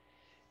Rays.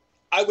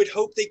 I would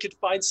hope they could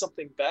find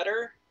something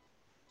better,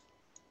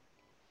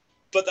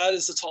 but that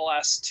is a tall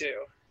ask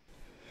too.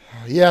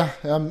 Yeah,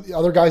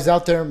 other guys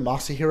out there,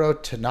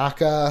 Masahiro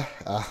Tanaka,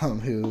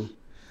 who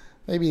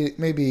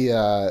maybe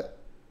I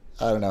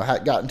don't know,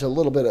 had gotten into a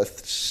little bit of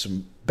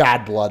some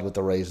bad blood with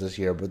the Rays this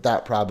year, but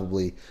that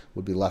probably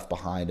would be left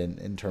behind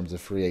in terms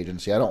of free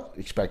agency. I don't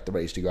expect the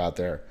Rays to go out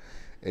there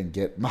and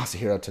get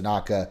Masahiro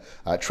Tanaka.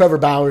 Trevor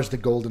Bauer, the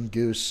golden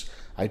goose.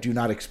 I do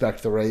not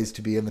expect the Rays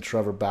to be in the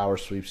Trevor Bauer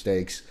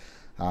sweepstakes.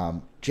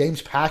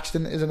 James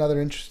Paxton is another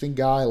interesting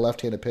guy,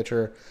 left-handed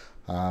pitcher,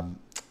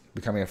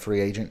 becoming a free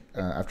agent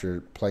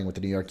after playing with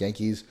the New York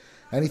Yankees.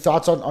 Any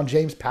thoughts on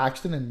James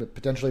Paxton and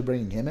potentially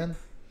bringing him in?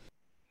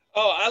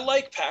 Oh, I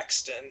like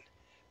Paxton.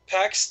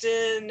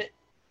 Paxton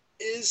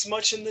is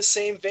much in the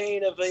same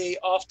vein of a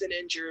often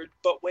injured,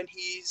 but when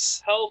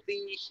he's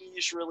healthy,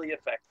 he's really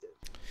effective.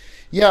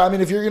 Yeah, I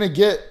mean, if you're going to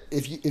get,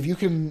 if you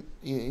can,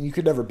 you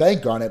could never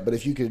bank on it, but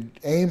if you could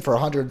aim for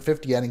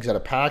 150 innings out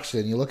of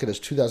Paxton, you look at his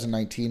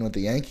 2019 with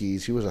the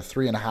Yankees, he was a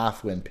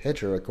 3.5 win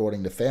pitcher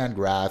according to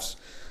Fangraphs,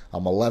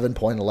 11.11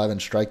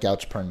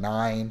 strikeouts per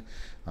 9.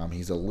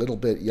 He's a little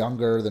bit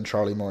younger than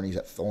Charlie Morton.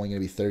 He's only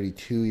going to be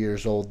 32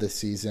 years old this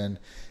season.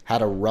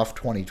 Had a rough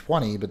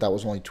 2020, but that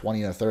was only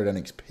 20 1/3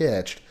 innings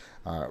pitched.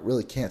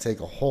 Really can't take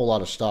a whole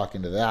lot of stock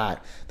into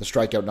that. The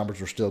strikeout numbers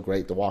were still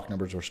great. The walk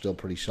numbers were still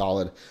pretty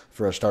solid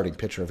for a starting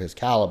pitcher of his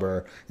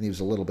caliber, and he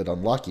was a little bit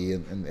unlucky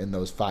in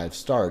those 5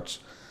 starts.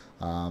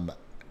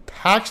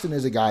 Paxton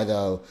is a guy,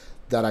 though,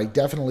 that I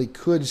definitely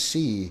could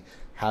see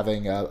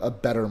having a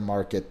better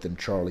market than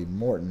Charlie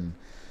Morton.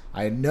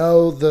 I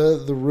know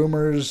the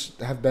rumors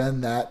have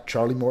been that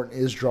Charlie Morton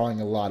is drawing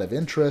a lot of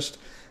interest.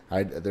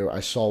 I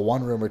saw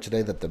one rumor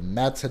today that the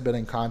Mets had been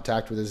in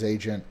contact with his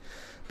agent.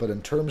 But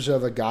in terms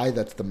of a guy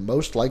that's the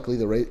most likely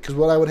the Rays, because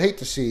what I would hate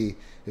to see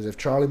is if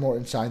Charlie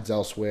Morton signs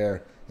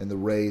elsewhere and the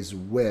Rays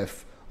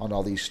whiff on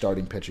all these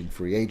starting pitching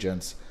free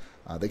agents,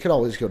 they could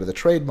always go to the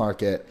trade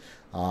market.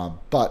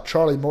 But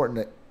Charlie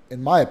Morton,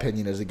 in my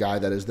opinion, is a guy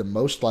that is the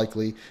most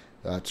likely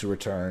to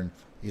return.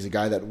 He's a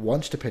guy that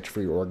wants to pitch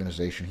for your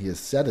organization. He has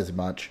said as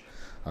much.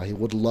 He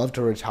would love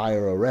to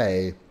retire a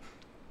Ray.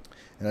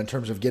 And in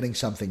terms of getting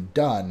something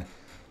done,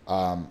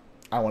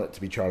 I want it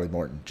to be Charlie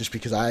Morton, just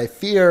because I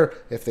fear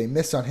if they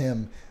miss on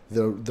him,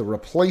 the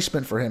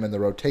replacement for him in the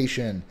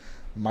rotation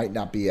might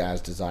not be as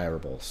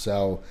desirable.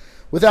 So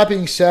with that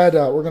being said,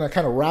 we're going to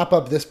kind of wrap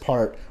up this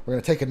part. We're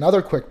going to take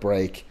another quick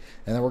break,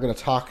 and then we're going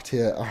to talk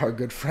to our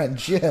good friend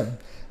Jim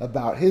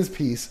about his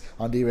piece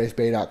on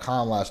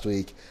DRaceBay.com last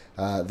week,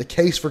 the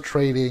case for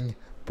trading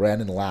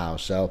Brandon Lowe.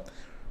 So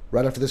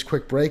right after this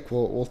quick break,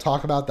 we'll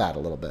talk about that a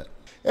little bit.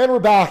 And we're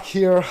back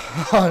here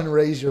on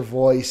Raise Your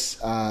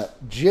Voice.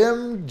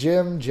 Jim,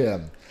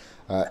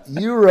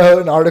 you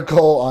wrote an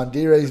article on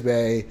D-Race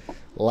Bay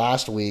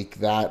last week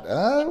that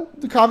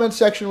the comment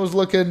section was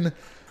looking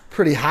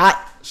pretty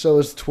hot. So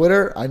is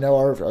Twitter. I know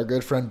our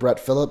good friend Brett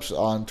Phillips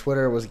on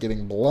Twitter was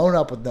getting blown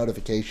up with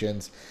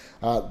notifications.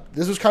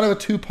 This was kind of a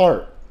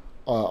 2-part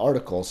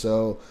article.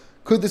 So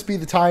could this be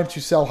the time to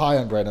sell high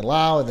on Brandon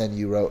Lowe? And then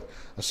you wrote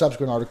a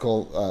subsequent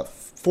article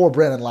 4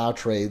 Brandon Lowe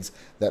trades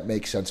that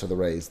make sense for the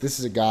Rays. This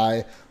is a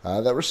guy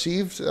that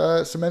received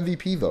some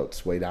MVP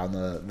votes way down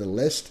the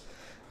list.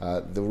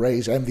 The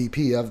Rays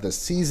MVP of the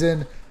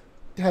season.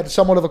 Had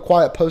somewhat of a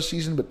quiet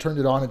postseason, but turned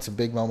it on in some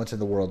big moments in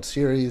the World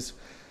Series.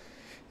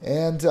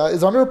 And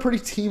is under a pretty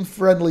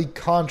team-friendly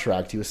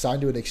contract. He was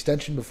signed to an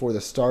extension before the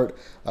start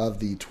of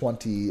the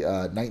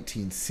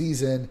 2019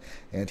 season,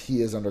 and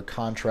he is under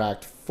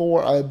contract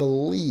for, I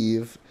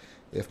believe,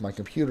 if my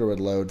computer would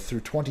load,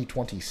 through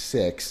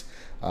 2026.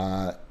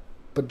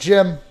 But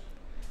Jim,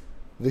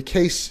 the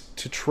case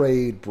to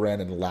trade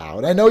Brandon Lowe,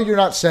 and I know you're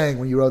not saying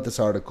when you wrote this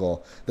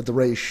article that the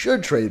Rays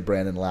should trade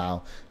Brandon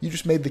Lowe. You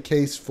just made the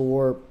case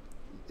for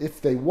if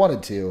they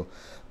wanted to.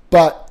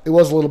 But it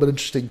was a little bit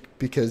interesting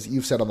because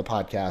you've said on the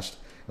podcast,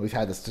 and we've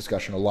had this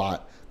discussion a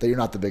lot, that you're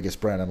not the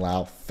biggest Brandon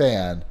Lowe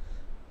fan.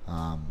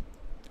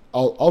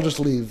 I'll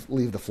just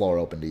leave the floor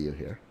open to you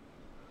here.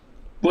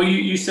 Well,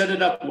 you set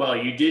it up well.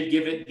 You did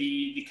give it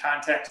the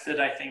context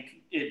that I think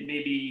it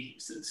maybe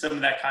some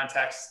of that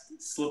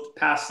context slipped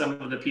past some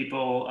of the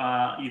people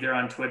either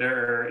on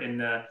Twitter or in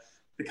the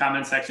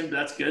comment section, but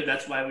that's good.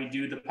 That's why we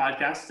do the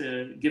podcast,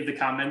 to give the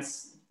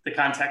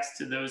context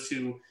to those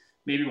who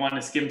maybe want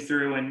to skim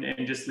through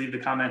and just leave the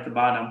comment at the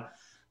bottom.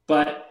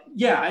 But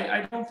yeah,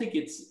 I don't think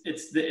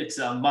it's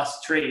a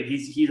must trade.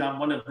 He's on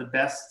one of the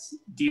best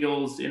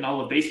deals in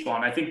all of baseball.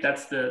 And I think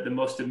that's the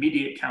most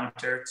immediate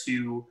counter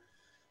to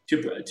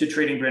to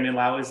trading Brandon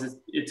Lau is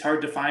it's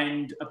hard to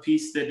find a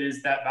piece that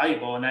is that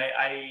valuable. And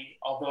I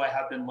although I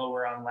have been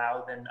lower on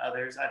Lau than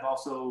others, I've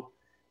also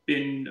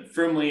been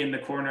firmly in the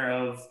corner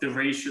of the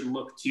Rays should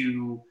look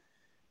to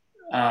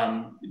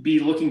be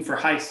looking for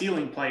high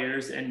ceiling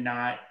players and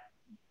not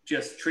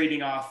just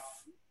trading off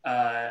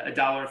a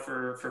dollar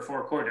for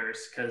 4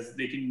 quarters, because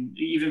they can,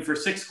 even for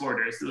 6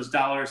 quarters, those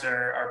dollars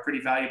are pretty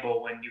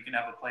valuable when you can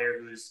have a player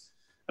who's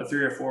a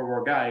 3 or 4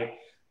 war guy.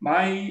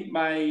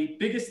 My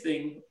biggest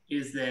thing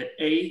is that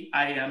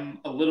I am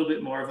a little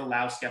bit more of a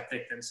Lau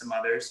skeptic than some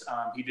others.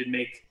 He did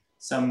make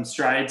some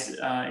strides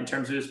in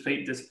terms of his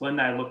plate discipline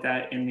that I looked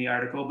at in the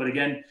article. But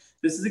again,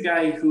 this is a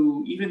guy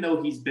who, even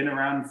though he's been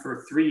around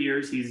for 3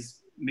 years, he's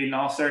made an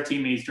all-star team,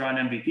 and he's drawn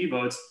MVP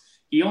votes.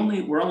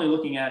 We're only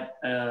looking at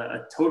a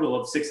total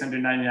of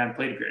 699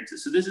 plate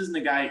appearances. So this isn't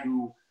a guy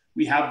who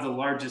we have the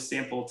largest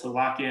sample to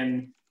lock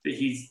in that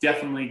he's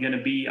definitely going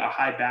to be a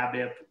high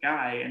BABIP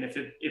guy. And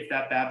if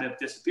that BABIP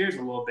disappears a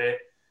little bit,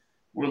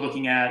 we're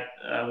looking at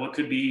what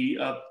could be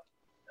a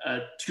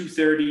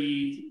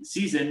 230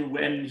 season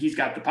when he's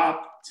got the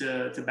pop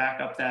to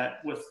back up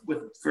that with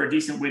for a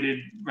decent weighted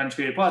runs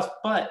created plus.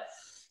 But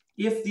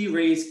if the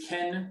Rays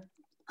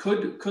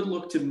could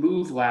look to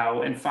move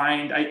Lau and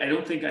find,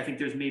 I think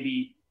there's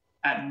maybe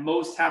at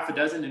most half a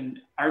dozen, and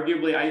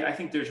arguably I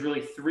think there's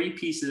really 3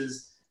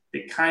 pieces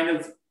that kind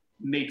of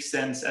make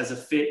sense as a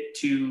fit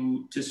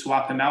to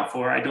swap him out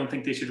for. I don't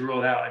think they should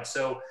rule it out. And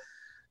so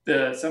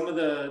some of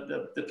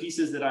the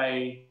pieces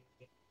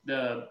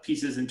the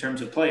pieces in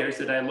terms of players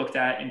that I looked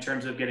at in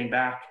terms of getting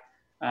back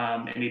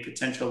any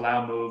potential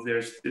Lau move,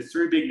 there's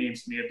 3 big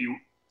names to me. It'd be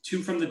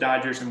 2 from the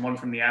Dodgers and 1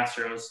 from the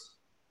Astros.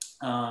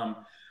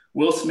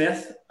 Will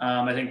Smith,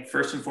 I think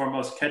first and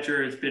foremost,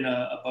 catcher has been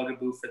a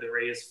bugaboo for the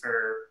Rays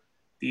for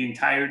the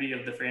entirety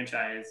of the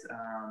franchise.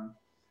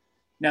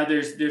 Now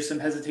there's some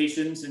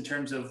hesitations in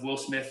terms of Will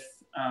Smith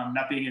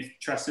not being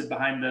trusted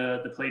behind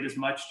the plate as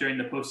much during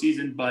the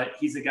postseason, but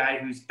he's a guy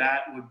whose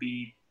bat would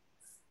be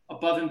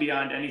above and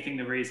beyond anything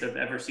the Rays have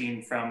ever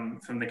seen from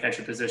the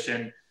catcher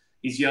position.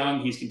 He's young,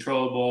 he's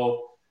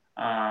controllable.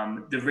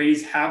 The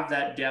Rays have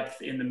that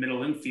depth in the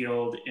middle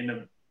infield in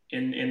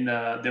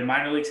their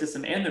minor league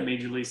system and their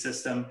major league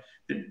system.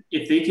 That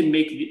if they can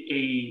make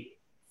a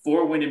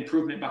 4-win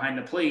improvement behind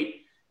the plate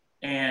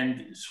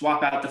and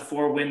swap out the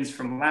 4 wins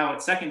from Lau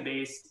at second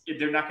base,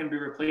 they're not going to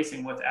be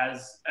replacing with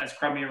as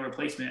crummy a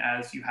replacement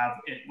as you have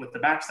with the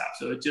backstop.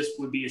 So it just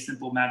would be a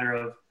simple matter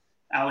of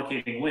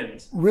allocating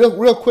wins.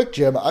 Real quick,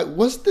 Jim. It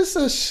wasn't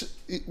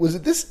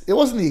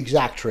the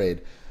exact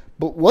trade,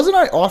 but wasn't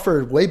I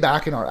offered way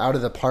back in our Out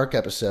of the Park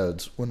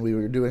episodes when we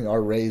were doing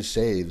our Rays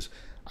saves?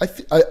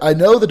 I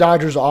know the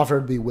Dodgers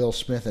offered me Will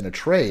Smith in a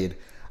trade.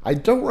 I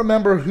don't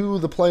remember who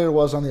the player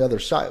was on the other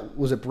side.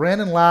 Was it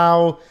Brandon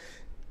Lau?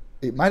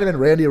 It might have been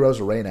Randy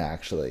Arozarena,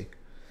 actually.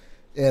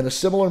 And a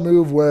similar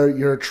move where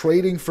you're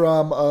trading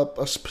from a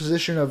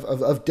position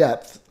of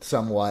depth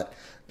somewhat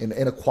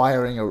in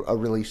acquiring a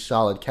really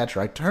solid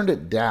catcher. I turned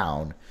it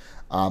down,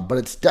 but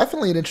it's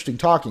definitely an interesting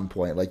talking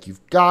point. Like,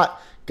 you've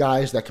got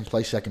guys that can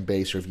play second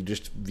base, or if you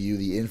just view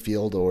the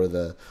infield or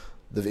the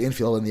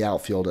infield and the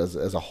outfield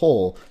as a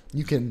whole,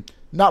 you can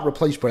not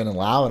replace Brandon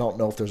Lau. I don't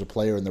know if there's a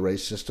player in the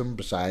Rays system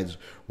besides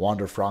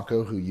Wander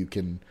Franco who you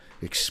can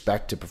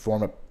expect to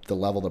perform at the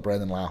level that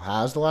Brandon Lau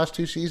has the last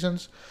 2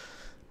 seasons.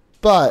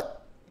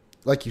 But,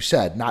 like you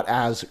said, not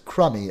as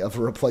crummy of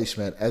a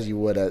replacement as you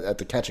would at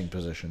the catching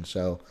position.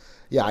 So,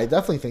 yeah, I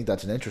definitely think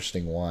that's an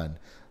interesting one.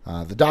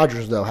 The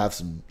Dodgers, though, have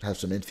some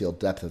infield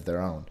depth of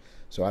their own.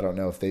 So I don't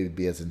know if they would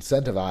be as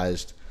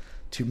incentivized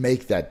to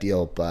make that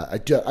deal. But I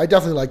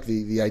definitely like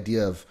the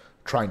idea of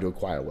trying to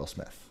acquire Will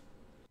Smith.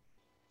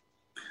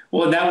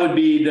 Well, that would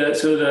be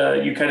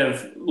you kind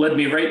of led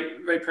me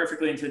right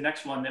perfectly into the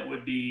next one. That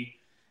would be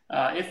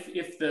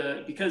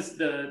because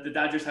the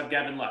Dodgers have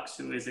Gavin Lux,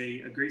 who is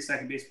a great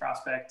second base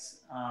prospect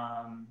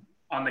on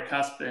the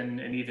cusp and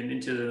even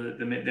into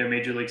their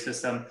major league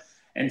system.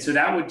 And so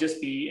that would just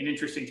be an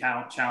interesting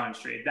challenge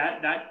trade.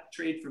 That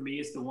trade for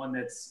me is the one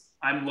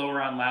I'm lower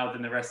on Lau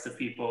than the rest of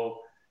people.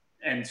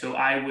 And so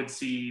I would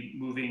see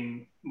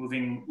moving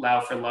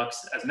Lau for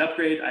Lux as an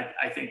upgrade.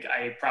 I think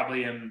I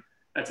probably am.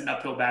 That's an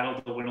uphill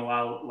battle to win a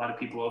lot of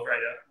people over.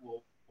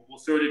 We'll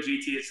throw to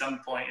GT at some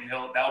point, and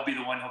that'll be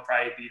the one he'll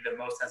probably be the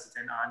most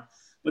hesitant on.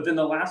 But then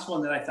the last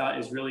one that I thought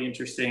is really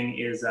interesting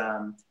is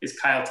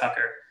Kyle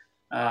Tucker.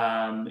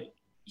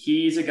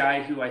 He's a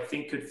guy who I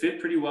think could fit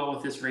pretty well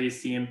with this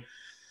Rays team.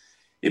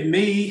 It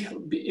may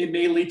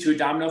lead to a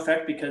domino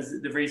effect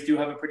because the Rays do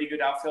have a pretty good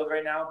outfield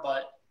right now,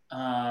 but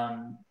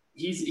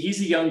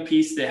he's a young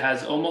piece that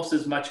has almost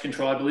as much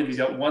control. I believe he's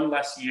got 1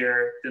 less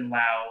year than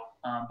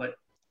Lau, but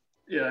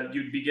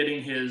you'd be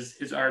getting his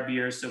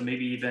RB, so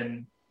maybe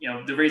even,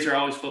 the Rays are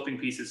always flipping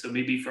pieces. So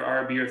maybe for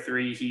RB or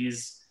 3,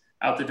 he's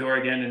out the door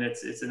again, and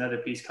it's another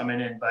piece coming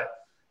in. But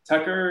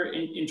Tucker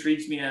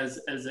intrigues me as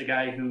a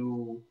guy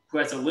who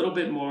has a little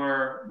bit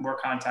more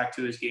contact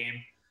to his game.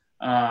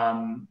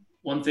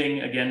 One thing,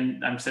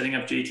 again, I'm setting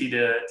up JT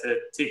to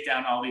take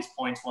down all these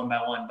points one by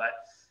one, but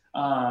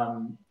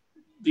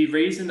the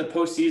Rays in the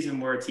postseason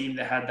were a team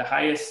that had the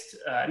highest.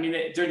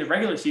 During the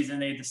regular season,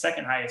 they had the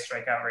second highest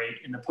strikeout rate.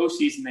 In the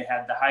postseason, they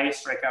had the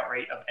highest strikeout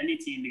rate of any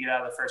team to get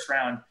out of the first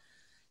round.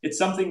 It's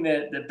something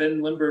that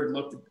Ben Lindbergh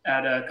looked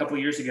at a couple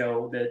of years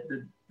ago. That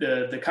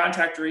the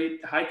contact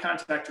rate, high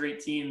contact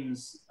rate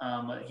teams,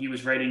 he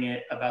was writing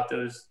it about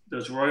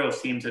those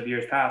Royals teams of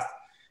years past,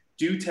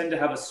 do tend to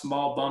have a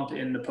small bump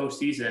in the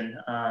postseason.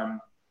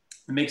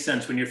 It makes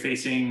sense when you're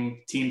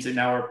facing teams that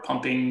now are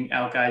pumping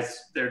out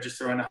guys. They're just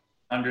throwing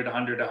 100,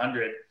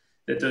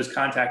 that those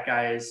contact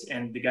guys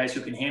and the guys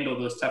who can handle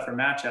those tougher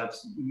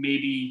matchups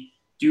maybe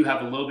do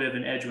have a little bit of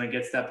an edge when it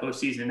gets to that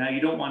postseason. Now, you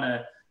don't want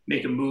to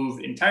make a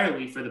move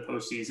entirely for the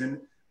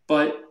postseason,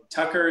 but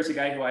Tucker is a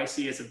guy who I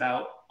see as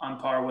about on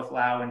par with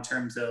Lau in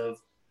terms of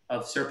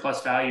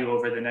surplus value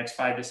over the next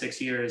 5 to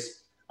 6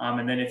 years.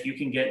 And then if you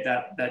can get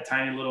that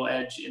tiny little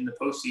edge in the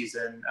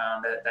postseason,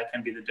 that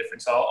can be the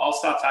difference. So I'll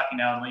stop talking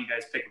now and let you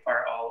guys pick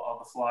apart all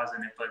the flaws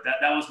in it. But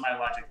that was my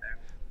logic there.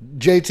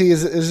 JT,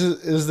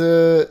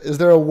 is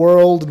there a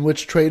world in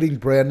which trading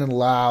Brandon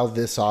Lau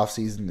this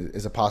offseason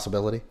is a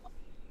possibility?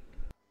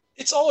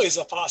 It's always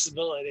a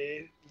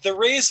possibility. The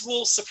Rays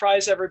will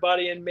surprise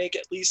everybody and make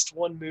at least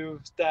one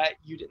move that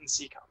you didn't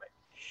see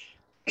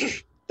coming.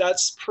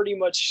 That's pretty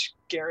much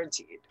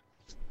guaranteed.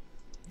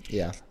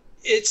 Yeah.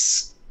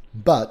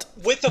 But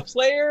with a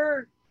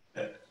player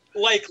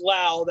like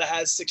Lau that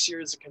has 6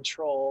 years of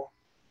control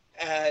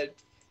at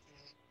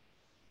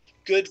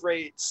good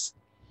rates,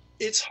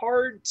 it's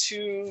hard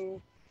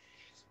to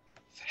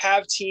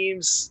have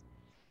teams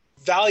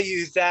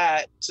value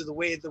that to the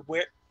way the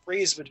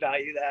Rays would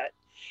value that.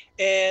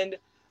 And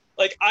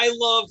I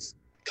love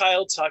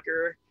Kyle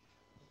Tucker,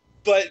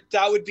 but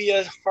that would be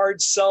a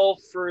hard sell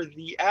for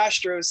the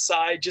Astros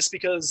side just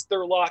because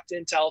they're locked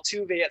into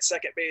Altuve at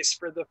second base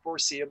for the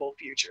foreseeable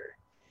future.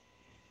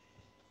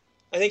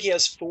 I think he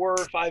has 4 or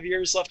 5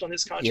 years left on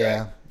his contract.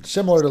 Yeah,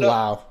 similar to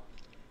Lau.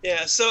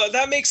 Yeah, so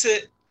that makes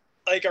it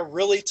a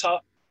really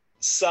tough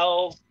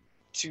sell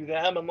to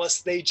them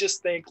unless they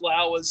just think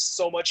Lau was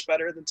so much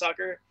better than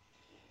Tucker.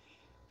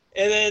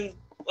 And then,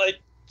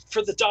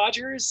 for the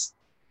Dodgers,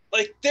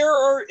 there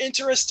are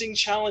interesting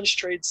challenge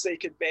trades they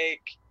could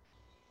make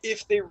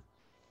if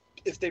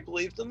they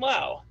believed in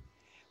Lau.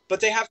 But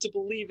they have to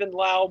believe in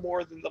Lau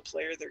more than the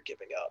player they're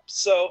giving up.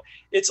 So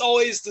it's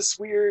always this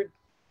weird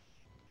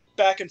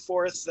back and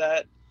forth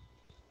that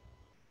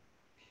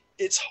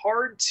it's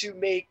hard to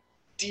make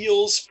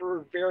deals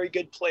for very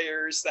good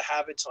players that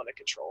have a ton of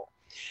control.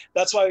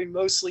 That's why we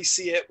mostly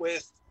see it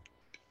with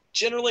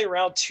generally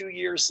around 2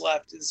 years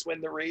left is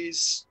when the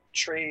Rays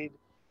trade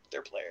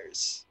their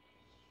players.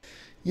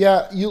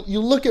 Yeah, you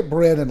look at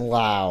Brandon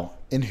Lau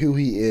and who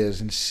he is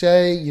and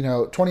say,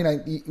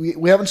 2019,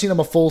 we haven't seen him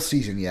a full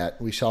season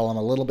yet. We saw him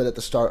a little bit at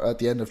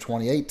the end of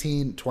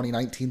 2018,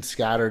 2019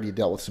 scattered. He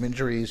dealt with some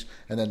injuries,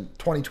 and then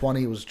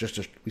 2020 was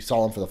we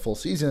saw him for the full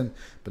season,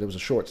 but it was a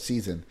short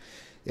season.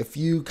 If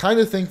you kind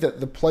of think that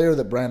the player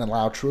that Brandon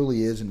Lau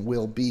truly is and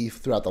will be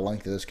throughout the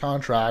length of this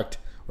contract,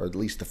 or at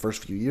least the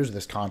first few years of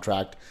this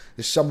contract,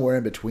 is somewhere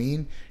in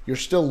between, you're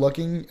still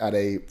looking at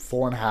a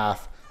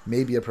 4.5,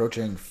 maybe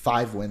approaching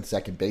 5-win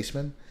second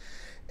baseman.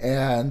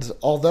 And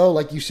although,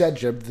 like you said,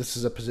 Jim, this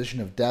is a position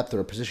of depth or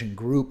a position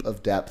group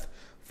of depth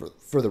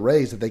for the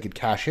Rays that they could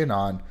cash in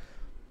on,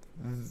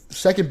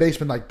 second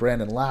basemen like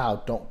Brandon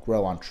Lau don't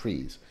grow on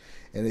trees.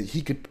 And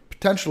he could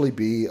potentially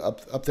be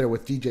up there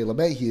with DJ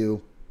LeMahieu,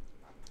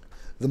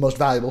 the most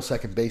valuable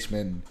second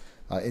baseman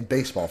in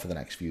baseball for the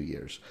next few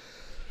years.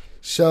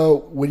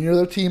 So when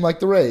you're a team like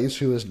the Rays,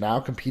 who is now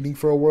competing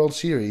for a World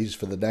Series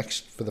for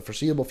the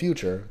foreseeable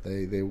future,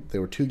 they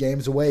were 2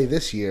 games away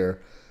this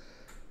year.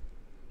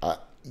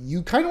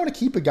 You kind of want to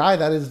keep a guy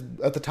that is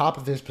at the top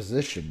of his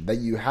position that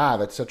you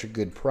have at such a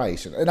good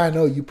price, and I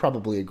know you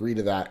probably agree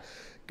with that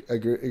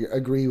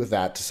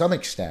to some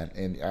extent.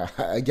 And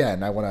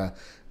again, I want to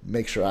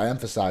make sure I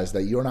emphasize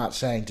that you're not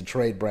saying to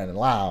trade Brandon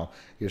Lau.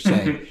 You're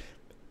saying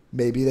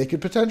maybe they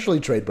could potentially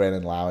trade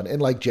Brandon Lau, and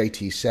like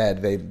JT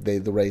said,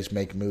 the Rays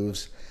make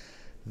moves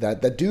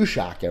that do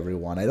shock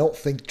everyone. I don't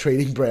think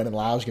trading Brandon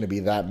Lau is going to be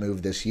that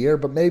move this year,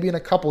 but maybe in a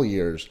couple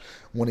years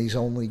when he's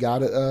only got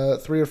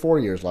 3 or 4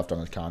 years left on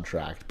his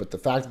contract. But the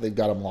fact that they've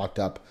got him locked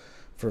up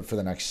for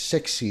the next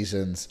 6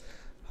 seasons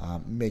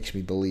makes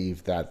me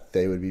believe that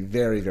they would be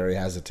very, very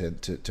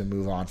hesitant to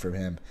move on from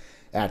him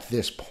at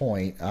this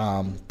point.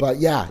 But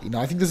yeah,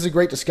 I think this is a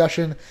great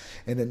discussion,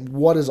 and in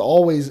what is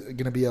always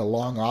going to be a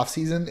long off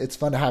season, it's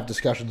fun to have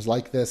discussions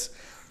like this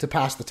to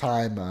pass the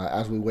time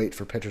as we wait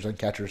for pitchers and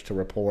catchers to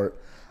report,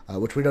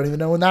 which we don't even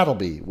know when that'll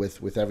be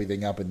with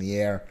everything up in the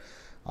air.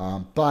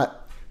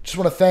 But just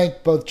want to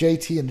thank both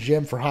JT and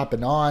Jim for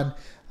hopping on.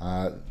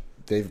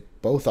 They've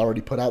both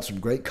already put out some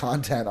great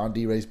content on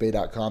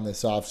draysbay.com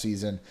this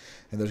offseason,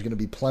 and there's going to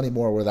be plenty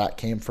more where that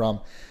came from.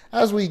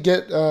 As we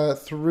get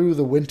through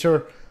the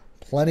winter,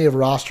 plenty of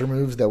roster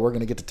moves that we're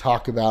going to get to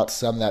talk about,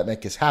 some that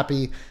make us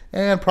happy,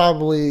 and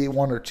probably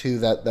 1 or 2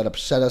 that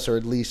upset us or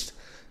at least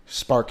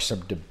spark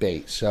some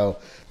debate. So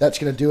that's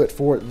going to do it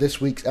for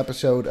this week's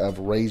episode of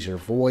Raise Your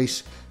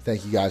Voice.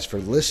 Thank you guys for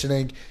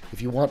listening.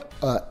 If you want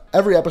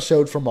every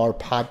episode from our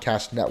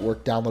podcast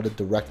network downloaded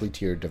directly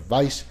to your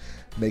device,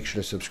 make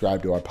sure to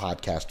subscribe to our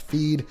podcast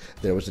feed.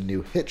 There was a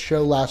new hit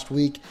show last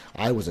week.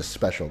 I was a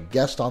special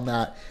guest on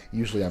that.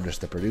 Usually I'm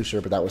just the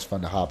producer, but that was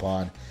fun to hop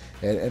on.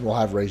 And we'll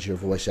have Raise Your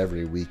Voice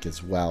every week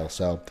as well.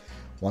 So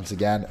once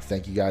again,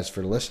 thank you guys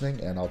for listening,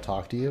 and I'll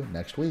talk to you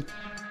next week.